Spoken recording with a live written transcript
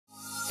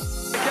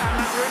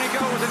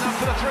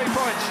for the 3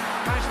 points.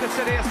 Manchester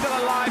City are still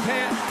alive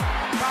here.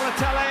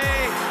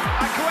 Balotelli,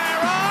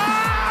 Aguero!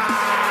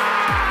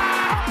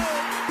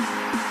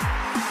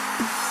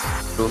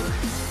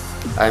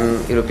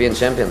 I'm European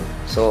champion,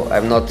 so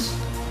I'm not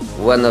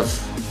one of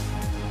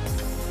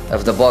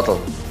the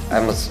bottle.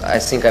 I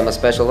think I'm a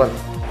special one.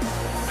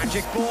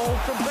 Magic ball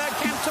from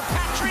Bergkamp to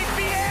Patrick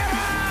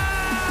Vieira!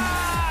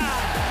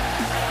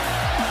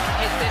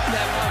 Is this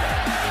their moment?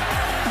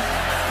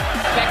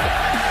 Beckham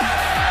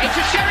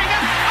into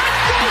Sheringham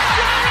and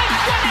Solskjaer has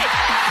won it!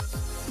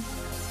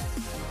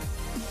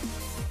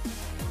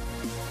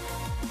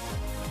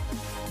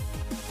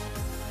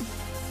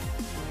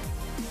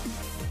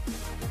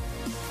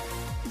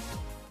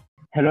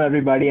 Hello,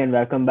 everybody, and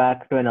welcome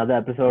back to another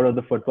episode of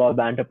the Football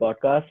Banter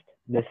Podcast.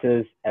 This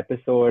is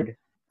episode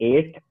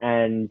 8,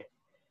 and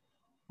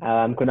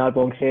I'm Kunal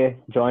Pongshe,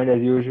 joined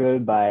as usual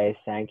by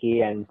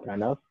Sankey and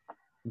Pranav.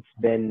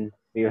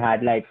 We've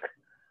had I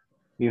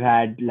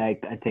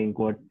think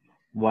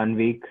 1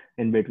 week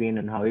in between.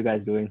 And how are you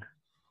guys doing?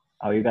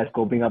 How are you guys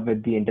coping up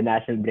with the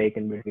international break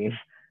in between?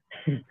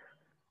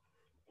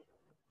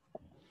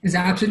 It's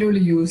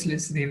absolutely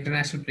useless, the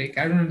international break.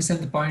 I don't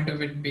understand the point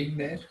of it being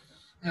there.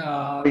 You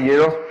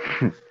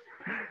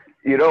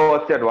know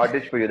what's the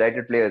advantage for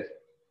United players?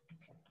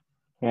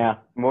 Yeah.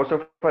 Most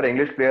of our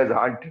English players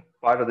aren't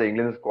part of the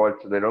England squad,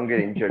 so they don't get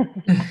injured.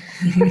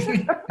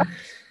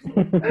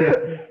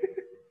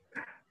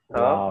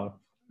 Wow.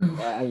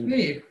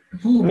 Wait,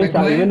 who?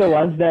 So even the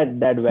ones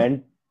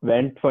that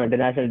went for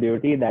international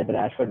duty, that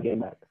Rashford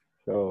came back.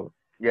 So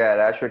Yeah,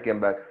 Rashford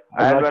came back.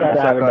 I'm not And sure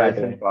how Saka that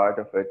isn't is. part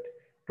of it.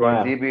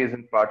 Tuanzebe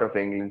isn't part of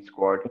England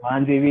squad.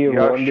 Tuanzebe You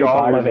have won't be Shaw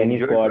part of who's any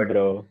injured, squad, but-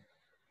 bro.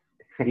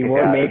 He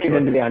won't Yeah, make it sure.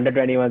 into the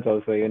under-21s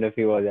also, even if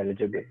he was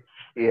eligible.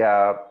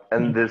 Yeah,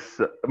 and he's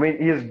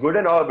good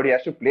and all, but he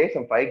has to play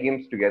some 5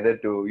 games together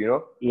to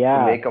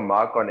Yeah. make a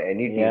mark on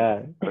any team.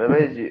 Yeah.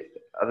 Otherwise,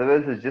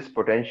 it's just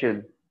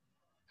potential.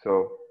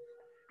 So,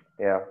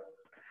 yeah.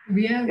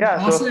 We have Yeah,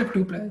 so- Arsenal have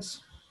 2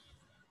 players.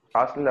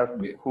 Arsenal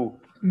have who?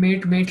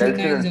 Maitland Nelson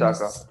and Niles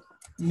Saka.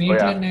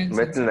 Maitland Niles.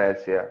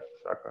 Maitland-Niles, yeah.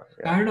 Saka,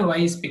 yeah. I don't know why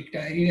he's picked.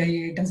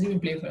 He doesn't even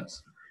play for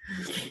us.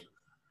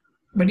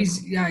 But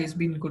he's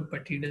been good,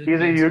 but he doesn't. He's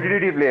a play, so-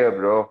 utility player,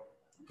 bro.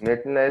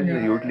 Maitland-Niles is a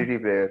Yeah. utility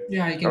player.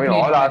 Yeah, he can I mean, play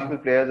all anywhere. Arsenal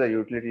players are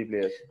utility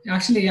players.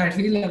 Actually, yeah, I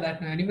feel like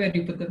that now. Anywhere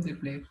you put them, they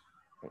play.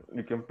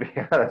 You can play.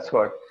 Yeah, that's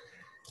what.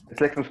 It's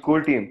like some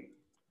school team.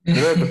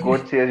 If the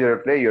coach says you're a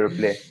player, you're a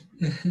player.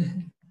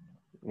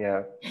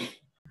 Yeah.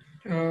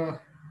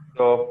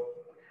 So,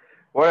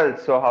 what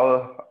else?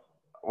 So,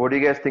 what do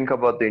you guys think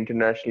about the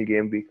international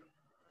game week?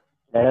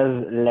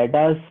 Let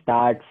us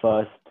start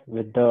first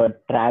with the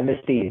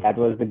travesty that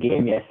was the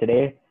game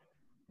yesterday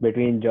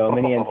between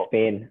Germany and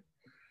Spain.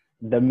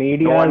 The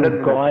media No wonder-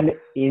 has gone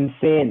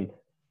insane.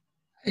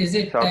 Is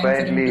it So time for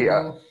him to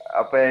go?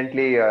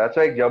 apparently, that's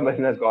why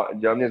Germany has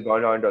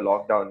gone on into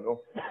lockdown. No.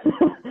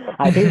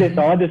 I think they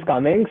saw this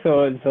coming,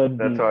 so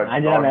That's what,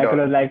 Angela Merkel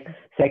lockdown. was like,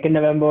 2nd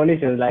November only,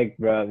 she was like,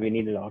 bro, we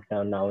need a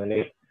lockdown now. And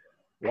like,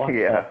 what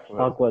Yeah. the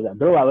fuck was that?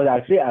 Bro, I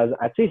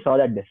actually saw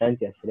that defense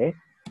yesterday.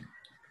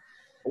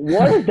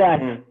 What is that?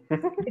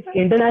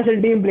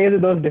 International team plays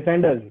with those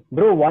defenders.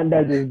 Bro,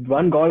 there's this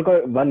one guy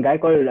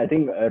called, I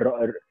think,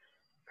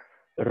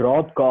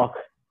 Rob Koch.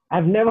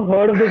 I've never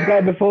heard of this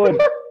guy before.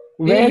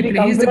 Where Hey, did he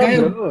come he's the from, guy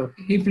bro?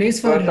 He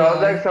plays So for. it sounds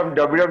like some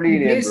WWE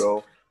name, plays-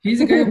 bro. He's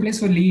the guy who plays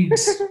for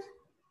Leeds.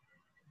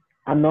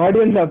 I'm not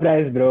even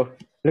surprised, bro.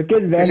 Look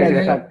at where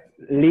Yeah.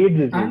 Leeds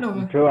is. I know.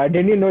 Bro, I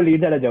didn't even know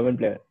Leeds had a German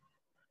player.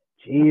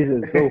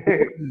 Jesus, so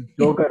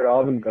Joker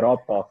Rob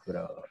Koch,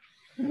 bro.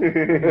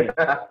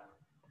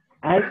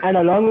 And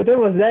along with it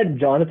was that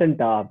Jonathan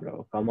Tah,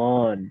 bro. Come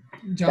on.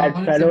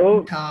 Jonathan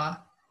fellow- Tah.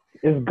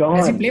 It's gone.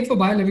 Does he play for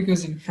Bayer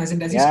Leverkusen?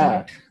 Does he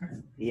Yeah. start?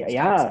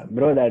 Yeah,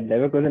 bro, that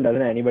Leverkusen doesn't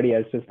have anybody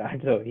else to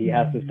start, so he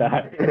has to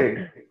start.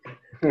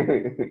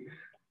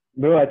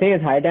 Bro, I think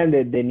it's high time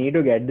they need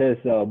to get this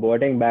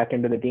Boateng back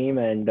into the team,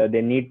 and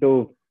they need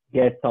to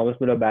get Thomas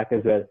Müller back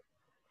as well.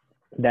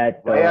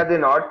 Why are they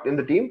not in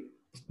the team?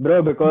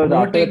 Bro, because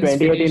after the Boateng's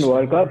 2018 finished,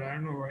 World Cup, I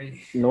don't know why.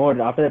 no,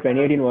 after the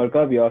 2018 World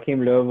Cup, Joachim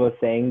Löw was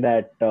saying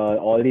that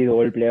all these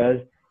old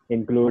players,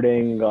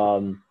 including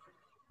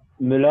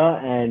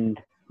Müller and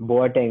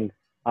Boateng,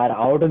 are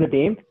out of the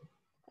team,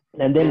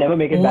 and they'll never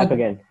make it back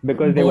again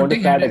because they want to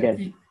Boateng start had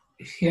again.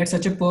 He had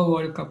such a poor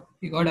World Cup.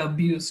 He got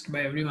abused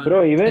by everyone.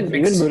 Bro, even That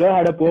makes- Müller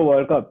had a poor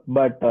World Cup,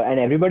 but and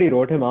everybody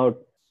wrote him out.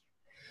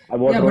 Yeah,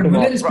 but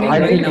Müller is playing I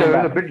well think now. it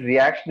was a bit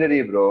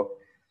reactionary, bro.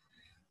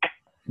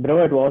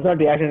 Bro, it was not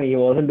reactionary. He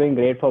wasn't doing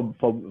great for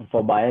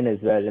Bayern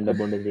as well in the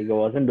Bundesliga. He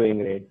wasn't doing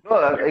great. No,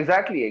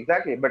 exactly.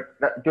 But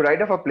to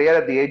write off a player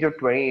at the age of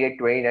 28,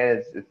 29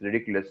 is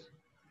ridiculous.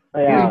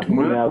 Yeah, Wait,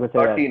 who? yeah, I would say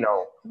 30 that.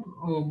 now.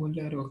 Oh,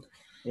 Müller. Okay.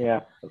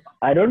 Yeah,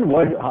 I don't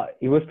know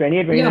he was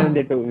 28, 29 Yeah. when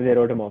they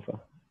wrote him off. Yeah,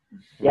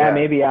 Yeah.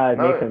 maybe, it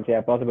No. makes sense.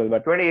 Yeah, possible.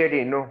 But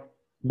 2018, no.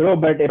 bro,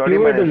 but if 30 you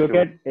were to minus look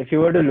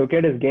two.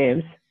 at his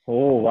games,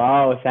 oh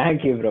wow,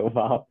 thank you, bro.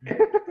 Wow.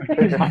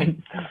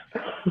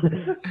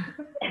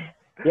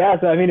 Yeah,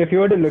 so I mean, if you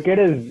were to look at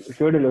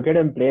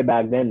him play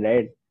back then,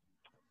 right,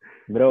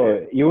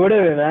 bro, you would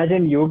have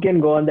imagined you can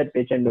go on that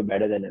pitch and do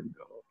better than him,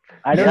 bro.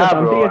 I don't know, Yeah,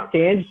 something bro. has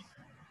changed.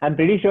 I'm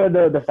pretty sure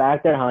the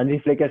fact that Hansi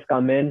Flick has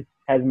come in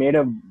has made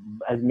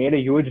a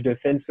huge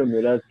difference to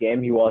Müller's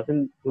game. He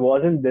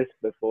wasn't this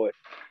before.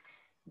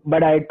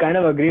 But I kind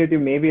of agree with you.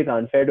 Maybe it's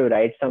unfair to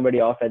write somebody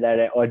off at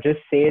that, or just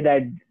say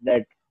that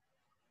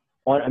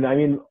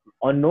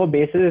on no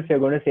basis if you're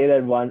going to say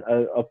that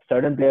a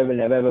certain player will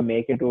never ever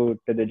make it to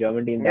the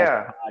German team. That's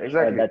Yeah, harsh,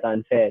 exactly. that's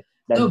unfair.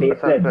 That's No, That's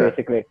baseless, unfair.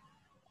 basically.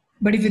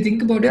 But if you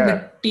think about it, Yeah.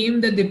 the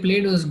team that they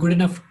played was good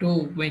enough to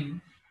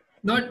win.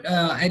 Not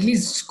at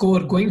least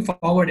score going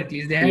forward. At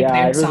least they Yeah,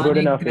 had it was good Sane,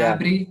 enough. Yeah,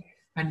 Gnabry,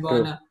 and true.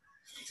 Werner.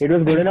 It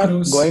was good And enough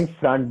Kroos. going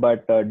front,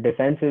 but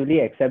defensively,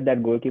 except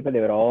that goalkeeper, they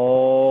were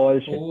all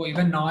shit. Oh,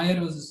 even Neuer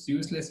was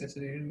useless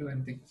yesterday. He didn't do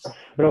anything.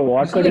 Bro,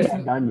 what saw could he that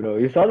have done, bro?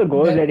 You saw the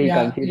goals that he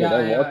conceded.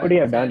 What could he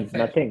have done? fair,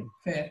 Nothing.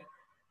 Fair.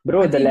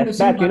 Bro, I the think you would left have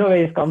seen back, you know one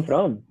where he's come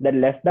from? The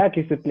left back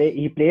used to play.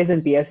 He plays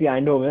in PSV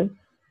Eindhoven,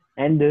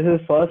 and this is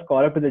his first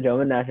call up to the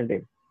German national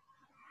team.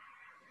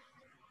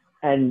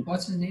 And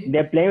What's his name?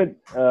 they're playing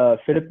with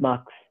Philip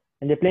Marx,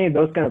 and they're playing with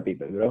those kind of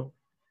people, bro.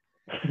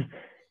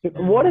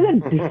 What is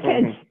that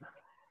defense?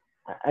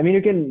 I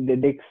mean,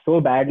 they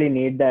so badly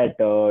need that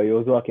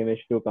Joshua Kimmich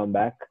to come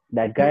back.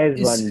 That guy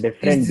is one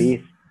different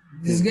beast.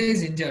 This guy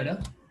is injured, huh?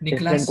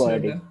 Different Nicolas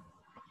quality. Söder.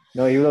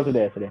 No, he was also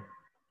there yesterday.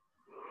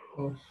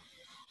 Oh.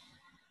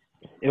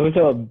 It was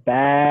a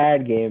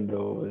bad game, bro.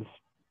 It was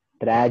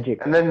tragic.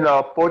 And then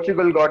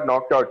Portugal got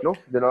knocked out. No,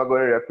 they're not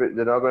going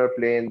to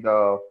play in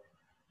the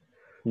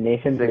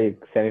Nations League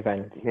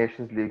semi-finals.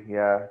 Nations League.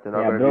 Yeah, they're not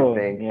Yeah, going to bro. be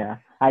playing. Yeah,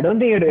 I don't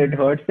think it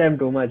hurts them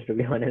too much, to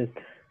be honest.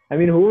 I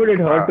mean, who would it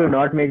hurt to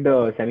not make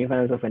the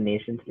semi-finals of a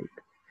Nations League?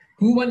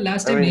 Who won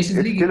last time I mean, Nations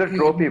it's League? still a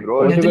trophy,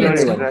 bro. It's Portugal still an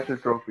only won. international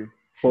trophy.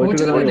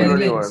 Portugal or only won.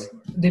 Netherlands?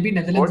 They beat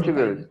Netherlands in the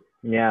Portugal. final.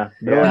 Yeah,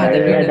 bro. Yeah, That's they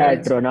beat where that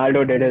Netherlands.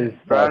 Ronaldo did his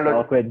Ronaldo-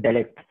 talk with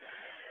Delict.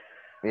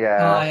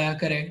 Yeah. Yeah,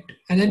 correct.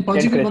 And then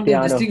Portugal won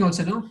Cristiano. this thing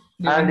also, no?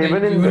 They won And the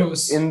even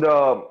Euros.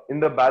 in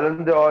the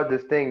Ballon d'Or,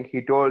 this thing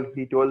he told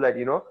that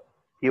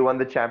he won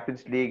the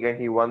Champions League and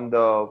he won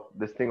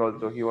this thing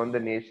also. He won the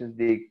Nations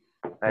League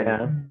and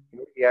Yeah.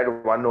 he had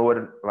one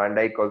over Van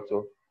Dijk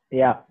also.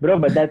 Yeah, bro,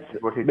 but that's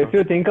What he if told.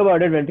 you think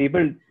about it, when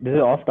people this is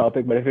off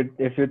topic, but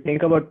if you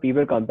think about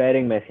people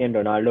comparing Messi and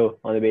Ronaldo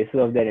on the basis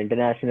of their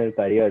international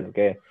careers,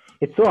 okay,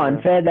 it's so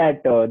unfair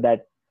that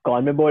that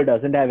CONMEBOL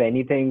doesn't have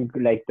anything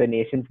like the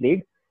Nations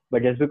League,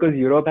 but just because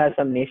Europe has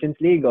some Nations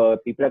League,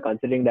 people are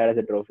considering that as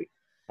a trophy.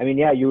 I mean,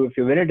 yeah, if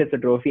you win it, it's a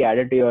trophy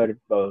added to your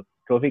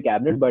trophy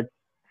cabinet,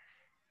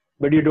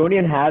 but you don't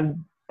even have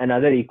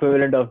another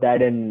equivalent of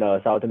that in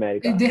South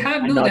America. They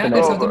have and no, North they have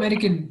America. that South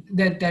American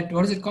that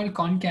what is it called?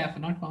 CONCACAF,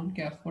 not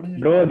CONCACAF. What is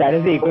it? Bro, that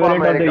is the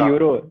equivalent of the America.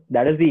 Euro.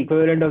 That is the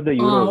equivalent of the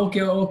Euro.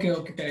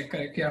 Okay,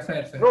 correct. Yeah,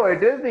 fair. No,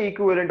 it is the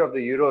equivalent of the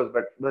Euros,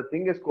 but the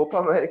thing is, Copa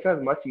America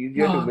is much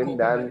easier to win Copa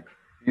than America.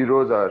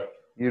 Euros are.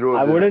 Euros.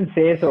 I wouldn't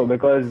say so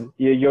because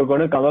you're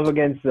going to come up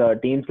against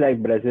teams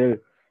like Brazil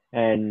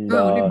and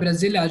No, only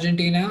Brazil,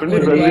 Argentina, Only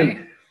Uruguay,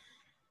 Brazil.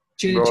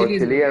 Chile. Bro, Chile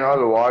is Chile good, and yeah.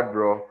 all what,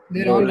 bro?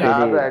 They're You all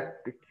have right.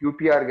 that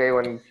QPR guy.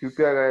 One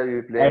QPR guy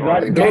you play.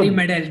 Edward- Gary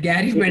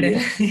Bro,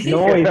 Medel.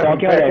 no, he's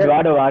talking about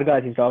Eduardo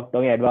Vargas. He's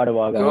talking Eduardo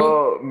Vargas.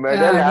 No, Medel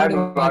Yeah, and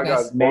Eduardo Vargas.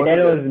 Vargas. both Medel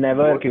of was them.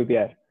 never Both-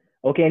 QPR.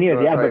 Okay, anyways,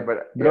 No, yeah, sorry, but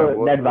but, bro, yeah,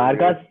 both that were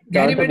Vargas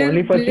Gary turns up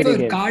only Medel for played Chile for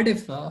games.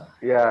 Cardiff.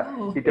 Yeah,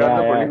 Oh. he turns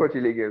up Yeah, only yeah. for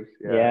Chile games.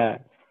 Yeah.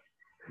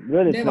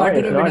 Bro, They it's have not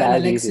Arturo Vidal,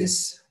 as Alexis.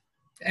 easy.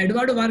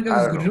 Eduardo Vargas I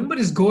was don't good. know. Remember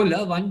his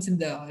goal once in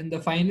the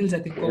finals, I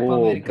think, Copa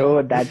Oh, America.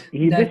 bro,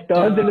 he just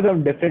turns into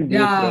some different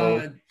beast,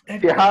 bro.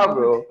 Yeah,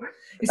 bro.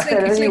 It's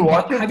And then you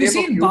watch like him have you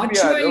play for seen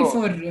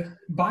QPR,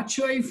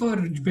 Batshuayi for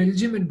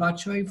Belgium and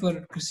Batshuayi for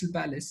Crystal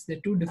Palace?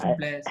 They're two different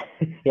players.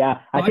 Yeah,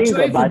 I think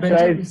Batshuayi for Belgium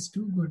Batshuayi is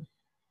too good.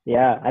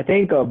 Yeah, I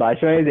think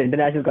Batshuayi's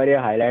international career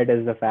highlight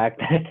is the fact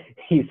that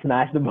he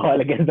smashed the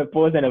ball against the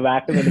post and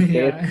whacked him in the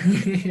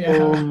face. Yeah.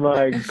 Oh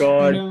my I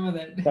god. remember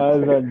that. That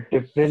was a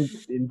different,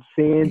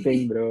 insane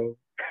thing, bro.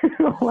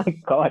 Oh my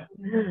god.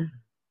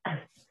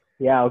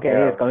 Yeah, okay, Yeah.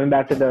 anyways, coming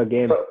back to the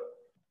game. So,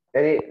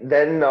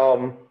 then,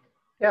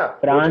 yeah,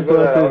 France Portugal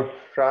are versus out.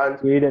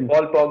 France. Sweden.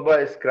 Paul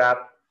Pogba is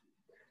crap.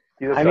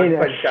 He's a I mean,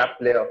 certified crap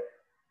player.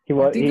 He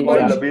was think he about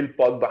Paul it. Nabil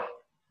Pogba.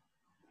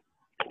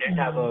 didn't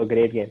have a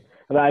great game.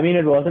 But I mean,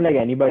 it wasn't like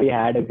anybody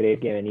had a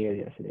great game anyways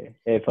yesterday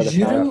for the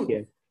France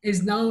game. Giroud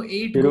is now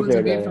 8 Giroud goals played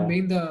away well, from yeah.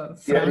 being the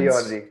Thierry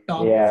France Henry.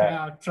 top.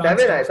 Yeah.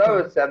 France 7, top I thought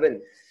it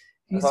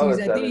scorer. was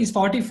 7. I think he's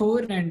 44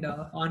 and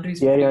Henry's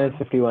Thierry 51. Henry is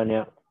 51,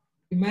 yeah.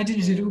 Imagine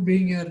Giroud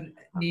being your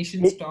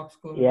nation's top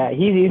scorer. Yeah,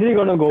 he's easily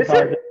going to go Listen,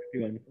 past the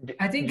 51.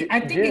 I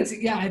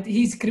think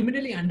he's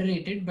criminally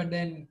underrated, but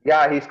then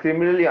Yeah, he's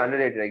criminally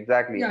underrated.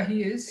 Exactly. yeah,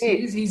 he is.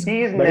 He's But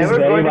he's never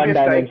very going to be a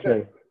one-dimensional.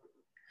 striker.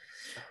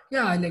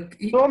 Yeah, like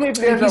So many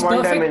players he's are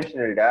perfect.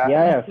 one-dimensional. Yeah.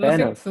 Yeah, fair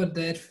Perfect enough. for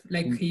their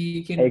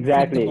he can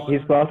Exactly. flip the ball.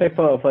 He's perfect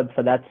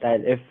for that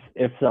style.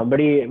 If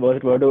somebody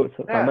were to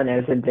someone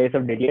else in place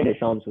of Didier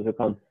Deschamps was to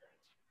come,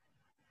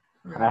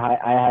 I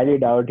highly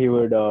doubt he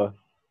would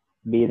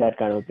be that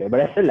kind of player.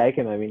 But I still like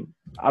him. I mean,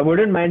 I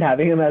wouldn't mind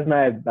having him as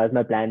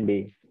my plan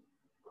B.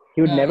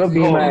 He would Yeah, never he's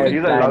be a Oh, my perfect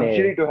he's a player. plan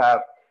luxury A. to have.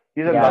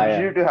 He's a Yeah,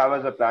 luxury to have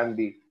as a plan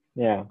B.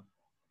 yeah.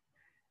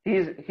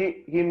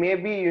 He may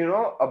be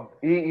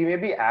he may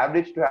be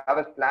average to have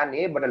as plan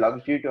A, but a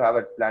luxury to have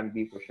at plan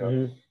B for sure.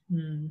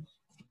 Mm-hmm.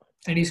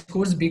 And he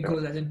scores big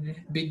goals, as in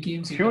big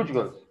games. He Huge turns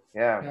goals. up.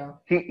 Yeah. Yeah.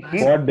 He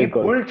What he big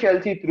goals? pulled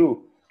Chelsea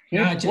through. He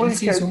Yeah, pulled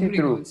Chelsea has so Chelsea many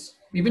through. goals.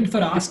 Even for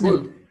He Arsenal,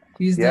 pulled.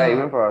 he's Yeah, the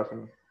even for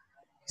Arsenal.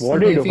 What in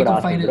did he the do FA for Cup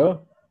Arsenal, final.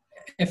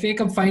 bro? FA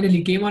Cup final,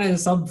 he came on as a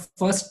sub.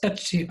 First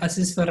touch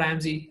assist for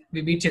Ramsey.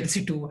 We beat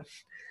Chelsea 2-1.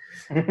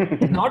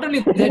 Not only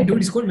that, dude,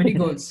 he scored many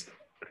goals.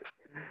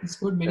 He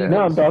scored many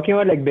No, I'm goals. talking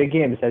about like big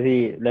games. Has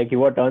he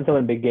what turns him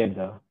in big games?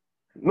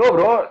 No,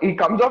 bro. He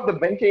comes off the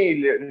bench and he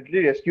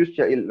literally rescues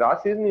Chelsea.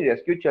 Last season, he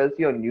rescued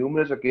Chelsea on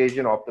numerous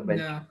occasions off the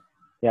bench. Yeah.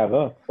 Yeah,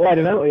 bro. Oh, I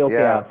remember. Okay,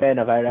 Yeah. fair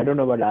enough. I don't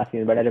know about last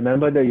season, but I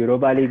remember the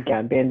Europa League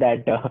campaign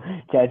that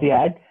Chelsea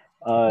had.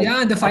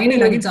 Yeah, in the I think final he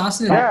was, against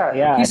Arsenal. Yeah.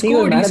 He I think he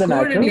was scored. man He of the match.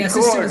 scored and No, he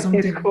assisted or He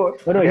something. scored.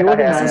 no, he Yeah, wasn't yeah, man of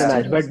the yeah.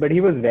 match, Assisted us. but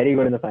he was very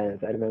good in the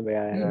finals. I remember.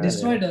 Yeah, He yeah,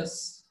 destroyed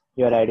us.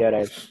 You're right. You're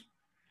right.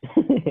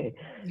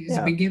 He's a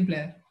Yeah. big game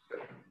player.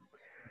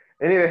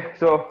 Anyway,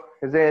 so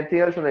is there anything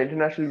else on the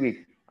international week?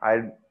 Are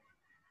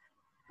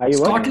you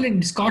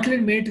what?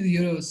 Scotland made it to the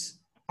Euros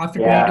after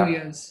Yeah. 22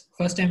 years.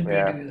 First time in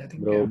 22 Yeah. years, I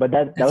think. Bro, Yeah. but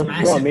that That's was so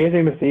massive.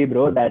 amazing to see,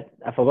 bro. That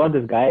I forgot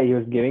this guy. He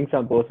was giving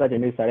some post-match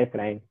and he started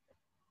crying.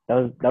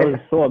 That was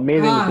so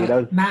amazing to see.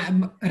 That was Matt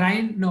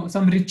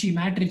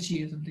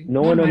Ritchie or something.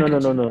 no, Not no, no, Matt no,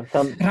 no, Ritchie. no.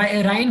 Some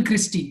Ryan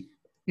Christie.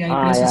 Yeah, he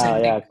plays for yeah,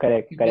 Celtic. yeah,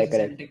 correct, He plays correct, for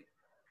correct. Celtic.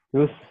 It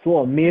was so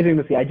amazing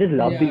to see. I just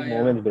love Yeah, these yeah.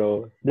 moments,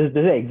 bro. This is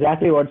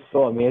exactly what's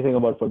so amazing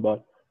about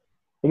football.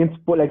 Like in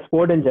sport, like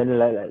sport in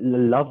general, I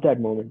love that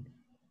moment.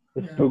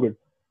 It's Yeah. too good.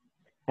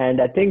 And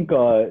I think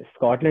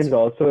Scotland's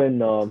also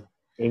in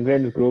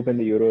England's group in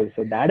the Euros,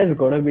 so that is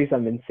gonna be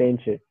some insane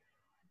shit.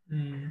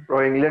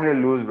 Bro, England will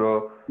lose,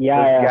 bro.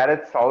 Yeah, This yeah.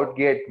 Gareth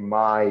Southgate,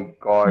 my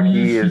God,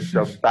 he is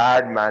a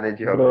bad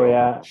manager, Bro, bro.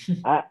 yeah.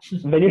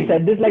 When you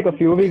said this like a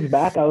few weeks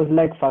back, I was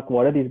like, "Fuck,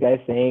 what are these guys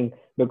saying?"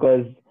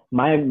 Because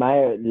my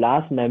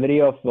last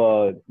memory of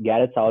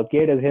Gareth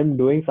Southgate is him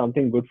doing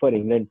something good for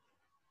England.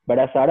 But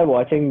I started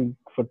watching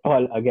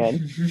football again,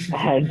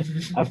 and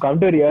I've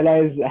come to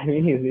realize, I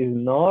mean, he's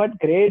not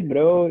great,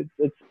 bro.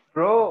 It's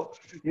Bro,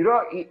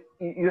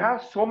 you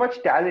have so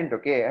much talent,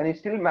 okay, and he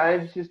still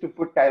manages to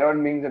put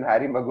Tyrone Mings and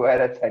Harry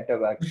Maguire at centre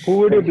back. who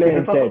would you Like, play know,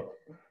 instead?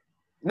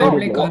 No, I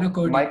play Connor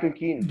Cody. Michael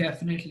Keane.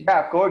 Definitely.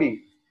 Yeah,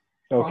 Cody.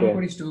 Connor Okay.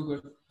 Cody's too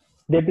good.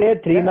 They play a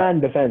three-man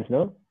defense,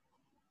 no?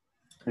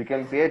 You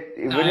can play it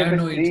even I if don't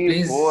it's know, he 3,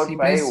 plays- 4, he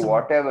 5, plays some-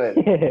 whatever.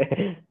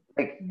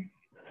 Like,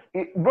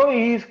 bro,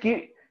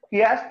 he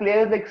has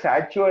players like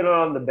Sancho and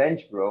all on the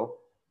bench, bro.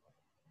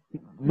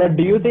 But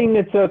do you think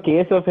it's a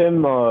case of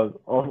him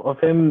of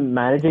him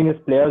managing his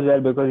players well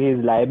because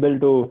he's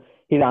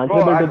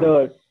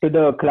answerable to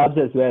the clubs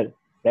as well,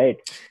 right?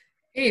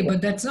 Hey,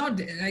 but that's not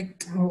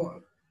like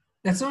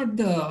that's not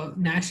the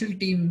national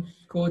team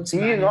coach He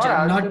is manager.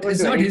 not answerable It's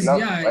to not any his. club.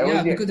 Yeah, Why would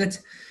yeah. he- Because that's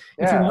if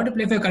you Yeah. want to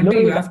play for your country,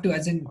 No, you but- have to.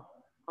 As in,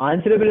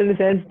 Answerable in the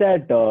sense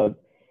that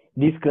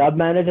these club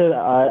managers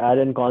are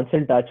in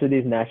constant touch with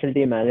these national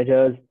team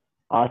managers,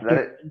 asking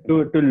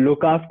That- to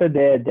look after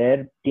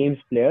their team's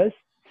players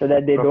so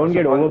that they Bro, don't first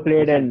get of all,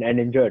 overplayed listen. and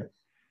injured.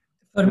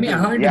 for me, I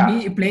heard Yeah.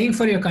 playing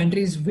for your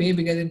country is way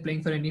bigger than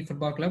playing for any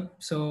football club.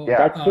 So Yeah.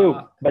 That's true,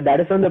 but that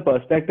is from the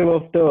perspective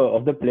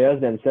of the players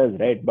themselves,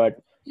 right? But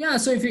yeah.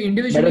 So if you but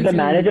individually, if the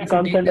manager if you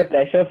comes take under that-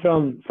 pressure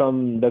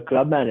from the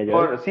club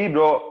manager, See,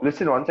 bro,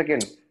 listen one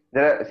second.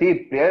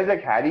 Players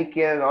like Harry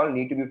Kane and all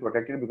need to be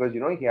protected because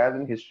he has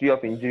a history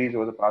of injuries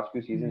over the past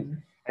few seasons,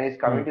 and he's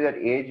coming to that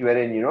age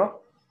wherein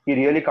he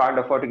really can't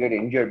afford to get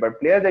injured. But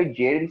players like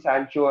Jadon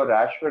Sancho or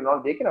Rashford and all,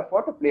 they can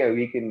afford to play a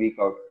week in week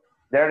out.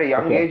 They're at a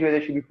young Okay. age where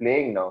they should be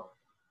playing now.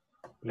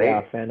 Right?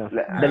 yeah, fair enough.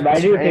 Like, Then why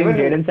do you and think even-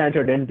 Jadon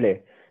Sancho didn't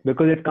play?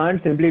 Because it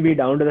can't simply be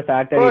down to the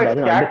fact that Bro, he it's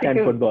doesn't understand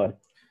tactical. football.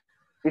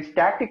 It's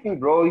tactical,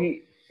 bro.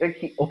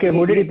 Okay,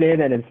 who did he play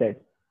then instead?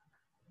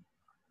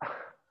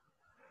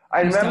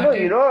 I He remember,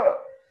 started-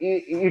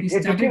 it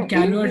took started him ages to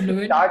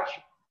Calvert-Lewin. start.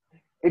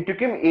 It took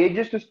him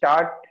ages to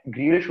start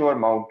Grealish over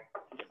Mount.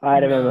 I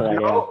remember that. Yeah.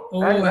 Now,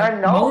 Oh,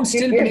 and now Mount he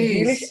still plays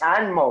plays. Grealish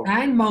and Mount.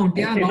 and Mount,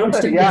 yeah, You Mount know,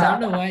 still yeah, plays. I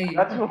don't know why.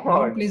 that's Mount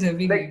what. plays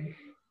every Like, game.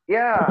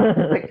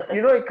 Yeah,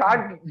 you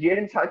can't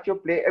Jadon Sancho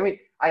play. I mean,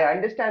 I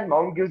understand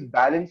Mount gives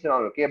balance and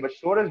all, okay, but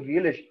so does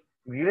Grealish.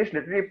 Grealish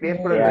literally plays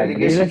for a Yeah,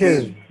 relegation Grealish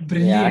is team.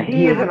 Brilliant.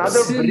 he is another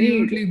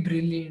Absolutely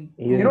brilliant.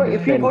 He's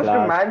If he in goes to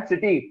class. Man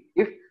City,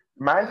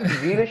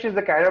 Grealish is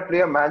the kind of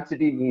player Man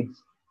City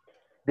needs.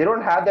 They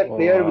don't have that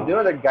player with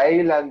that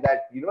guile and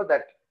that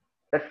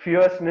that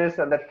fierceness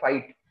and that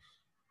fight.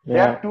 They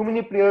Yeah. have too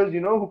many players,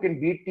 who can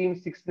beat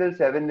teams 6-0,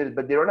 7-0,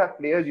 but they don't have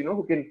players,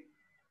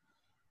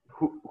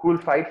 who'll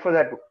fight for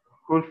that.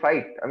 Who'll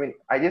fight? I mean,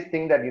 I just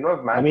think that if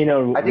I mean,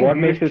 I think what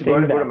Grealish makes you should go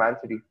think to that? Man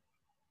City.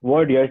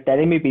 What you're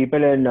telling me?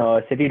 People in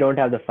City don't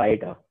have the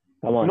fight.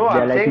 Come on, No,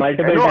 they're I'm like saying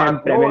multiple no.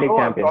 time Premier League I'm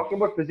champions. talking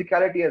about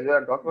physicality as well.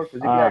 I'm talking about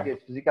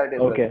physicality as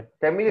well. Okay.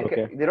 Tell me,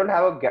 Okay. they don't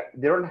have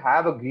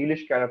a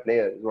Grealish kind of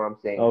player. Is what I'm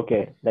saying.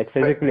 Okay, like But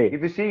physically.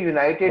 if you see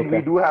United, we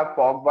Okay. do have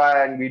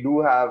Pogba and we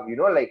do have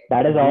like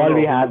That is Bruno, all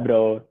we who- have,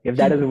 bro. If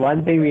that is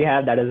one thing we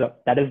have, that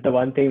is the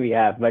one thing we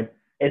have. But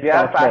it's We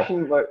have top four.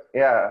 passion, but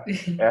yeah,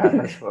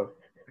 that's what.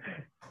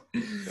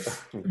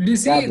 Did you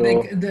see Yeah, bro.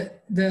 like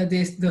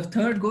the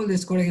third goal they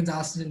scored against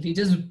Arsenal? He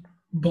just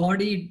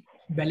bodied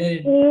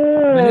Bellerin.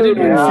 Bellerin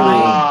went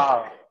flying.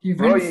 Yeah, He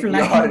bro, went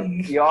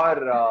flying.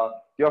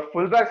 your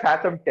fullbacks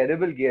had some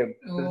terrible game.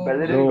 This Oh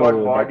Bellerin my got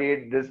God.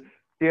 bodied. This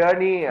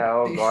Tierney,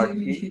 oh god,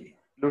 he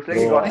looks like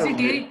he Bro. got I some.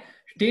 think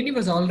Taney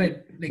was all right.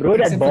 Like, Bro,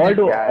 that except for ball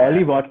to Yeah.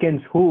 Ollie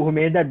Watkins. Who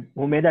made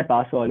that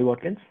pass to Ollie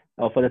Watkins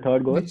for the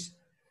third goal?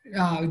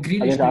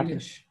 Grealish. Against Arsenal?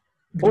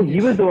 Oh,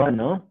 he was the one,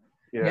 no?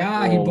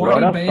 Yeah, he Oh, bodied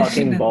what a Bellerin.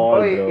 fucking and- ball,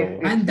 Oh, bro.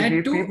 And that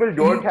if too, people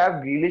don't he- have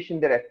Grealish in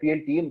their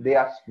FPL team, they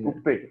are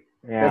stupid.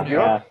 Yeah, Like,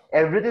 yeah.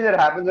 everything that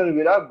happens on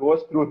Villa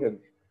goes through him.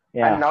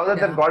 Yeah. And now that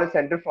they've got a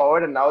centre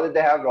forward, and now that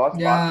they have Ross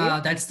Yeah,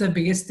 that's the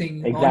biggest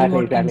thing. Exactly,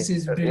 Ollie Watkins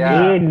exactly. is Yeah.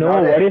 brilliant. Hey, no, now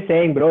what they- are you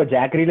saying, bro?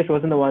 Jack Grealish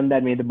wasn't the one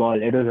that made the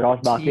ball. It was Ross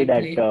Barkley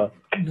that. played- No,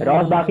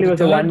 Ross Barkley was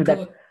the third one goal-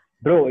 that.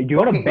 Bro, you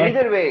want to Okay, bet?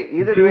 either way,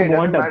 you it doesn't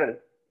want a- matter.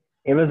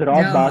 It was Ross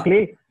Yeah.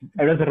 Barkley.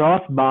 It was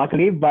Ross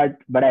Barkley, but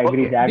I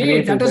agree. Okay. Jack Wait,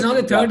 Grealish that is was not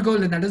the third yeah. goal.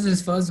 That was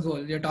his first goal.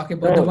 You're talking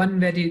about No. the one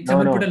where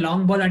someone No. put a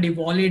long ball and he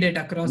volleyed it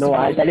across No, the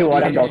goal. I'll tell you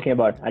what I'm He did it. talking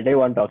about. I'm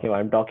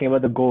talking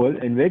about the goal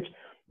in which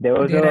there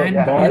was They a ran-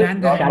 ball. they ran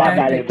the Shut up,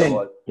 entire Alex. pitch.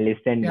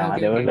 Listen, Yeah, okay,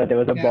 there was okay. there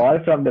was a Yeah. ball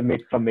from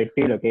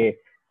midfield. Okay,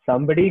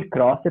 somebody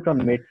crossed it from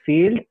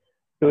midfield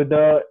to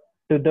the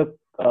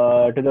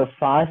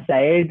far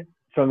side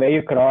from where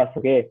you cross.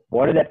 Okay,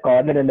 what is that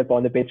corner on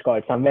the pitch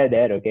called? Somewhere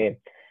there. Okay.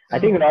 I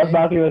think Okay. Ross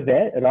Barkley was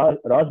there.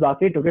 Ross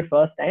Barkley took it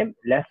first time,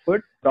 left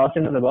foot, crossed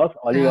into the box.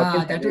 Ollie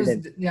Watkins settled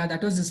in.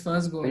 That was his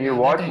first goal. When yeah, you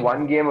that watch time.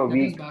 one game a That was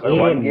week Barkley.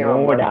 or one game a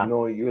no, month, da.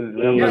 no, you'll Yeah,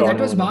 remember. Yeah, all that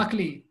was of them.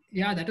 Barkley.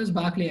 Yeah, that was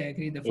Barkley. I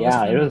agree. The first Yeah,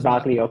 one it was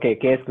Barkley. Okay,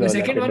 case closed.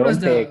 second That's it. one was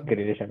Don't say the-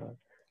 Grealish and all.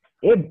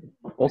 Hey,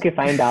 okay,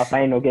 fine,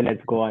 fine. Okay,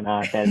 let's go on.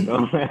 Tell,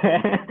 bro.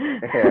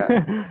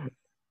 Yeah.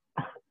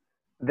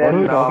 What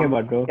are we talking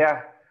about, bro?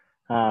 Yeah.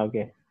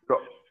 Okay.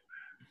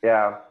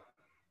 Yeah.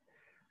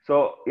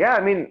 So, yeah,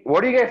 I mean,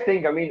 what do you guys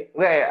think? I mean,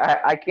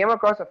 I came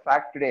across a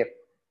fact today.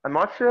 I'm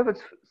not sure if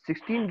it's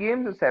 16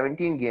 games or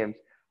 17 games.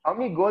 How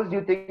many goals do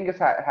you think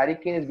Harry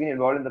Kane has been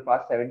involved in the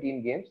past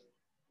 17 games?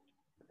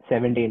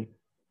 17.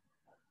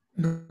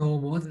 No,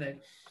 more than that.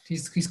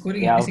 He's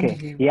scoring Yeah, every okay.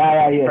 single game.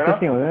 Yeah.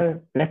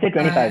 Pranav? Let's say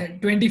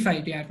 25.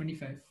 25. Yeah,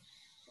 25.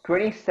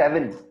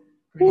 27.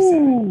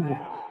 27. Ooh.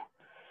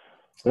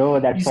 Bro,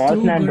 that He's false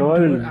too man good, role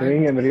bro. is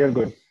doing him real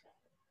good.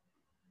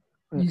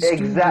 He's too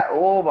Exact.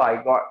 Oh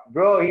my God,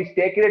 bro, he's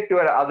taken it to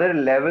another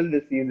level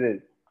this season.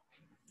 good.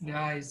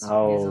 Yeah, he's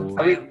Oh. on I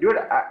fire. mean, dude,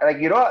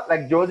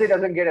 like Jose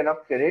doesn't get enough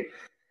credit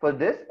for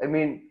this. I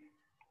mean,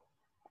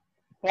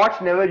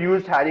 Poch never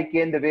used Harry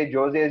Kane the way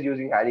Jose is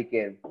using Harry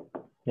Kane.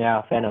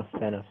 Yeah, fair enough.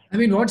 I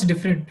mean, what's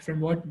different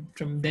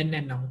from then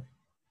and now?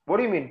 What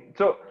do you mean?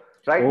 So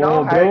right Oh,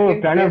 now, Harry bro,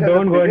 Kane plays Pranav, as a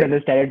don't go into pivot.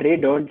 this territory.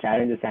 Don't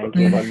challenge the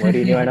Sankey about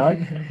Mourinho and all.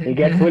 He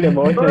gets full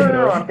emotional, No.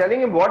 bro. I'm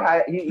telling him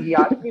he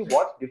asked me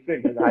what's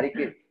different with Harry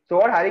Kane. So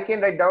what Harry Kane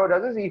right now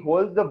does is he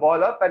holds the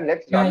ball up and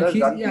lets runners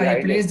run He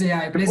behind plays. him.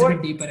 Yeah, he plays a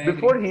bit deeper. I agree.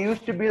 Before he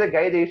used to be the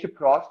guy they used to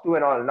cross to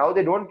and all. Now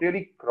they don't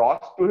really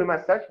cross to him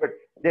as such, but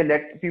they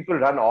let people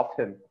run off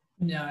him.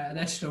 Yeah,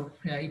 that's true.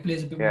 Yeah, he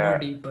plays a bit Yeah. more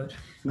deeper.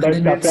 But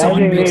And then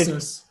someone surprisingly, makes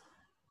us.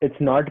 It's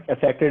not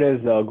affected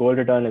his goal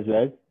return as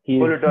well. He's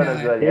Full return Yeah,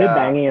 as well. still Yeah.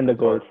 banging in the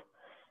goals.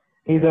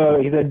 He's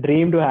a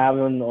dream to have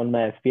on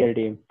my FPL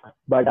team.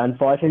 But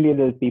unfortunately,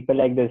 there's people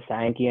like this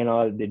Sankey and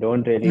all. They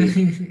don't really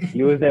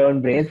use their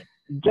own brains.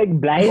 It's like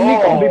blindly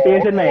Oh. copy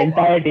pasted my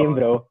entire team,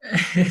 bro.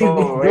 Oh,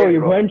 Bro, wait,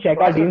 you go and check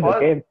our First of teams, all-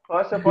 okay?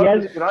 First of He all,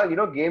 has- this,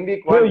 game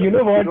week Bro, one. you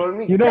know what? told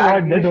me You know Jack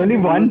what? There's Grealish only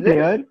is one useless.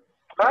 player.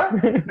 Huh?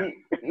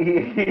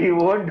 he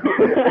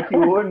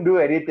won't do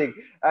anything.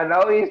 And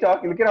now he's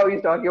talking. Look at how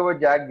he's talking about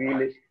Jack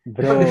Grealish.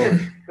 Bro. So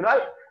listen,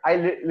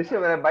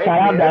 listen. When I buy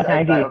Shut up, players,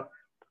 Sankey.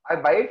 I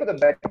buy it for the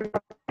better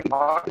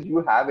part.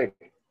 You have it.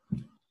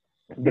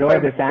 Bro,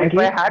 the Sankey. If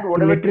I had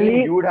whatever team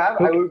literally you would have,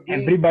 I took would be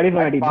everybody's on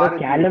my at team. par Bro,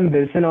 with Callum you.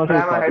 Wilson also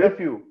But I'm ahead copied. of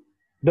you.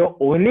 The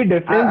only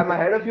difference I'm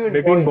ahead of you in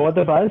between points. both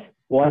of us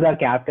was our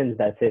captains.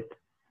 That's it.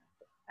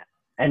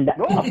 And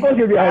No, of course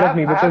you'll be ahead of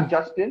me I have because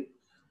Justin.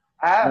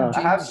 I have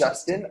James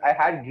Justin. I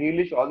had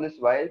Grealish all this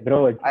while.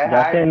 bro, I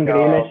Justin had,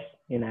 Grealish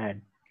in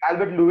ad.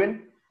 Calvert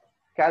Lewin.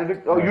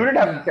 Oh, you didn't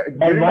have. Yeah. You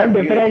That didn't one have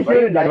Grealish. Why are you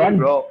differential, that lying, one,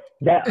 bro.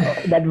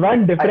 that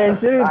one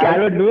differential, I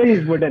Calvert Lewin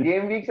is put in.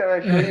 Game weeks, and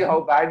I'll show you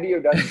how badly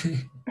you've done.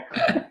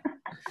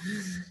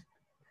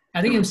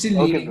 I think I'm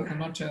still Okay, leading. bro. I'm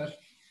not sure.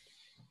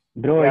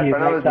 Bro, Yeah, he's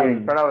Pranav like was doing.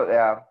 some. Pranav,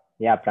 yeah.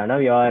 Yeah,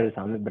 Pranav, you're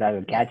some. Bro,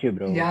 will catch you,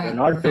 bro. Yeah, You're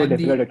not too and the-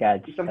 difficult to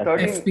catch. He's some That's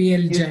 13. it.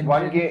 FPL He's gen.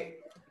 one game.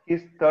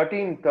 He's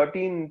 13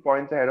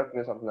 points ahead of me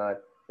or something like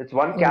that. It's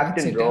one Oh,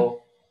 captain, that's it,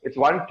 bro. It's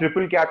one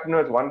triple captain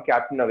or it's one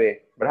captain away.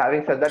 But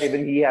having said that,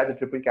 even he has a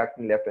triple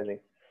captain left, I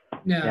think.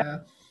 Yeah.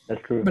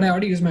 That's true. But I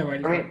already used my wild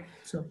I card. mean-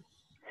 So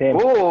Same.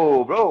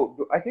 Oh, bro,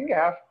 I think I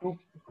have to.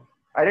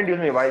 I didn't use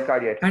my wild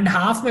card yet. and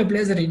half my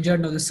players are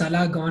injured now. The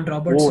Salah gone,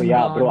 Robertson Oh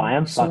yeah, gone. bro, I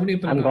am so fucked. many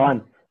people I'm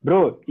gone. Bro,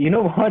 you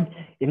know what?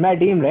 In my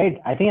team, right?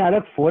 I think I have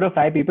like 4 or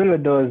 5 people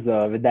with those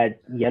with that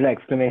yellow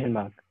exclamation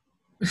mark.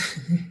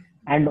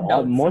 And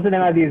most of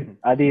them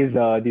are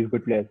these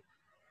good players,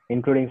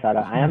 including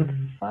Salah. I am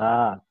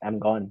I'm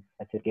gone.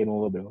 That's it. Game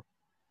over, bro.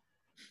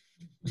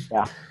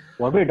 Yeah.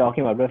 What were we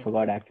talking about? Bro? I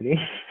forgot actually.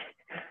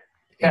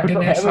 Yeah, so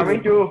International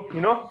coming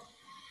to,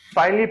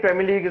 finally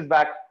Premier League is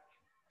back.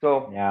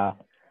 So Yeah.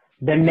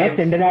 The next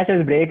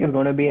international break is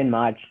going to be in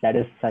March. That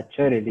is such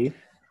a relief.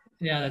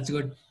 Yeah, that's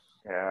good.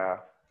 yeah,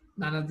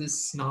 None of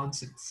this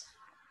nonsense.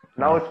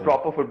 now it's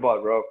proper football,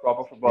 bro.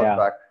 Proper football Yeah. is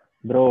back.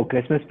 Bro,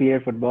 Christmas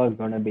period football is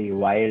going to be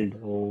wild.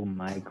 Oh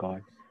my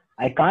god.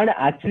 I can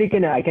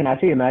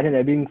actually imagine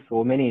there being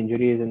so many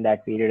injuries in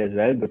that period as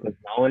well, because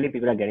now only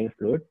people are getting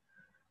fluid.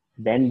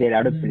 Then they'll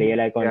have to play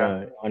like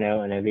on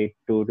an every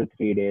 2 to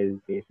 3 days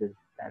basis.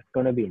 That's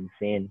going to be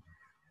insane.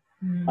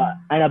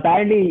 And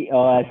apparently,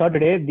 I saw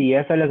today the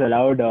EFL has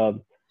allowed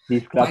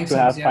these clubs to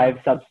have 5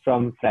 subs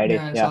from Friday.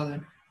 Yeah, I saw that.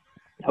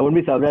 I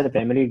wouldn't be surprised if the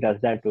Premier League does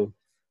that too.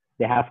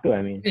 They have to,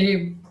 I mean.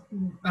 Hey,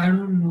 I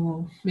don't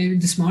know. Maybe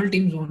the small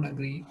teams won't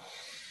agree.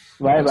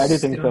 Why do you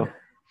think so?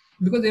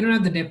 Because they don't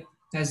have the depth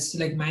as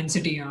like Man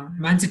City.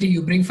 Man City,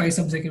 you bring 5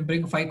 subs, they can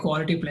bring 5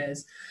 quality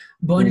players.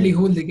 Burnley,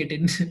 who will they get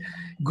in?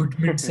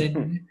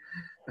 Goodmanson,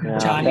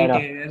 Charlie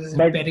Taylor,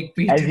 But Peric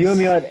Peters.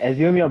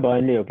 assume you're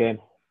Burnley, okay?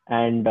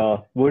 And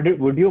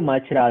would you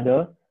much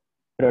rather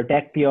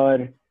protect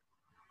your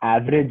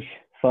average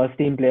first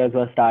team players who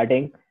are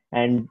starting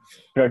and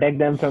protect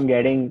them from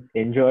getting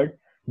injured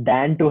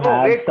than to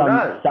have wait, some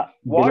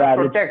what below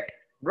average? protect?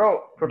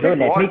 Bro, Bro, protect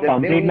let what? me They're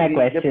complete playing my only-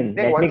 question.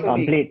 they're playing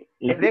once a week.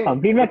 Let me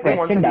complete my They're playing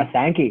once question, a week.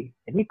 Dasanki.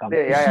 Let me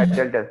complete. Yeah,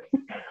 tell.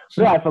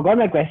 Bro, I forgot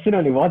my question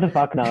only. What the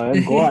fuck now?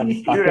 Go on.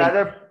 Would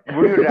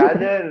you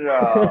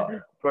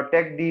rather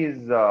protect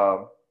these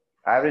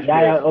average Yeah,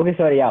 players? okay,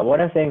 sorry. Yeah, what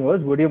I'm saying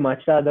was, would you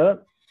much rather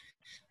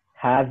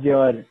have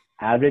your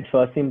average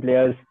first team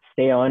players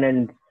stay on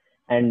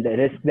and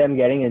risk them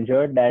getting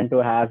injured than to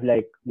have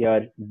like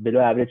your below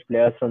average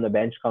players from the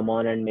bench come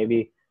on and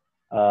maybe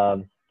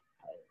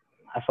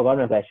I forgot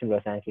my question, bro.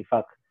 Frankly,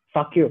 fuck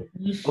you.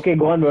 Okay,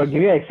 go on, bro.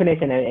 Give me an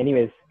explanation.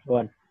 Anyways, go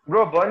on.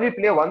 Bro, Burnley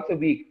play once a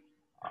week.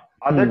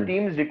 Other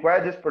teams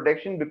require this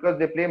protection because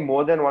they play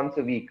more than once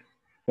a week.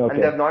 Okay. And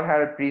they have not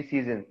had a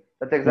preseason.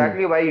 That's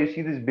exactly why you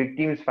see these big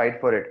teams fight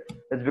for it.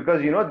 It's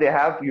because, they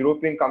have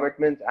European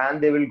commitments and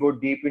they will go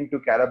deep into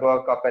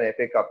Carabao Cup and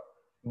FA Cup.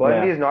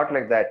 Burnley is not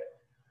like that.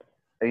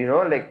 They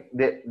only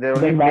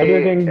why do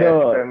you play think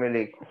Premier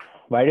League.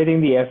 Why do you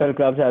think the EFL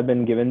clubs have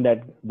been given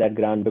that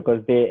ground?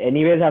 Because they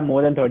anyways have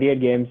more than 38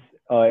 games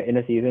in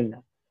a season.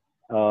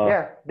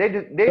 Yeah, they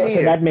need so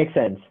it. that makes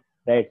sense,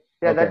 right?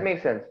 Yeah, Okay. that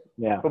makes sense.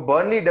 Yeah. For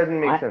Burnley, it doesn't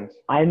make sense.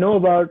 I know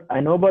about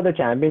the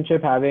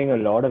championship having a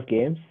lot of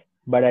games,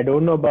 but I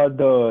don't know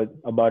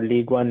about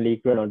League One,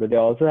 League Two. Do they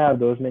also have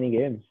those many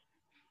games?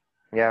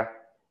 Yeah.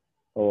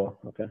 Oh,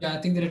 okay. Yeah,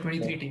 I think there are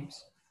 23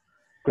 teams.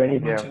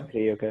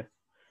 23, okay.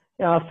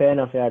 Yeah, fair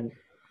enough. Yeah,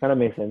 kind of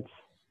makes sense.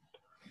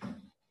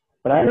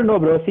 But I don't know,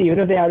 bro. See, even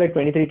if they have like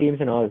 23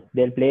 teams and all,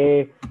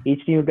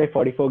 each team will play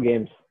 44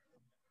 games.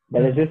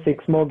 That is just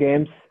 6 more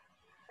games.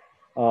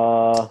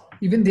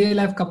 Even they'll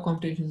have cup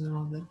competitions and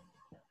all that.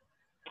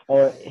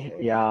 Oh,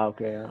 yeah,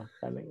 okay, yeah.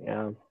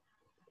 Yeah.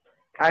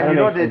 And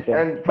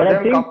and for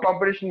them, cup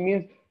competition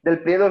means they'll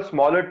play those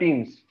smaller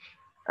teams.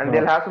 And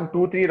they'll have some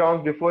 2-3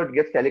 rounds before it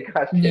gets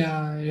telecast.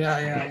 Yeah.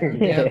 Yeah.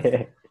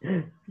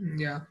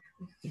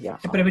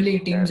 The Premier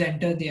League teams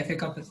enter the FA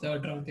Cup as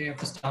third round. They have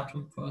to start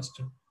from first.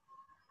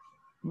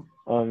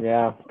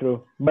 Yeah,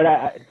 true.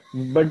 But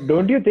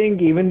don't you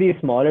think even these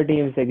smaller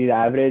teams, like these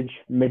average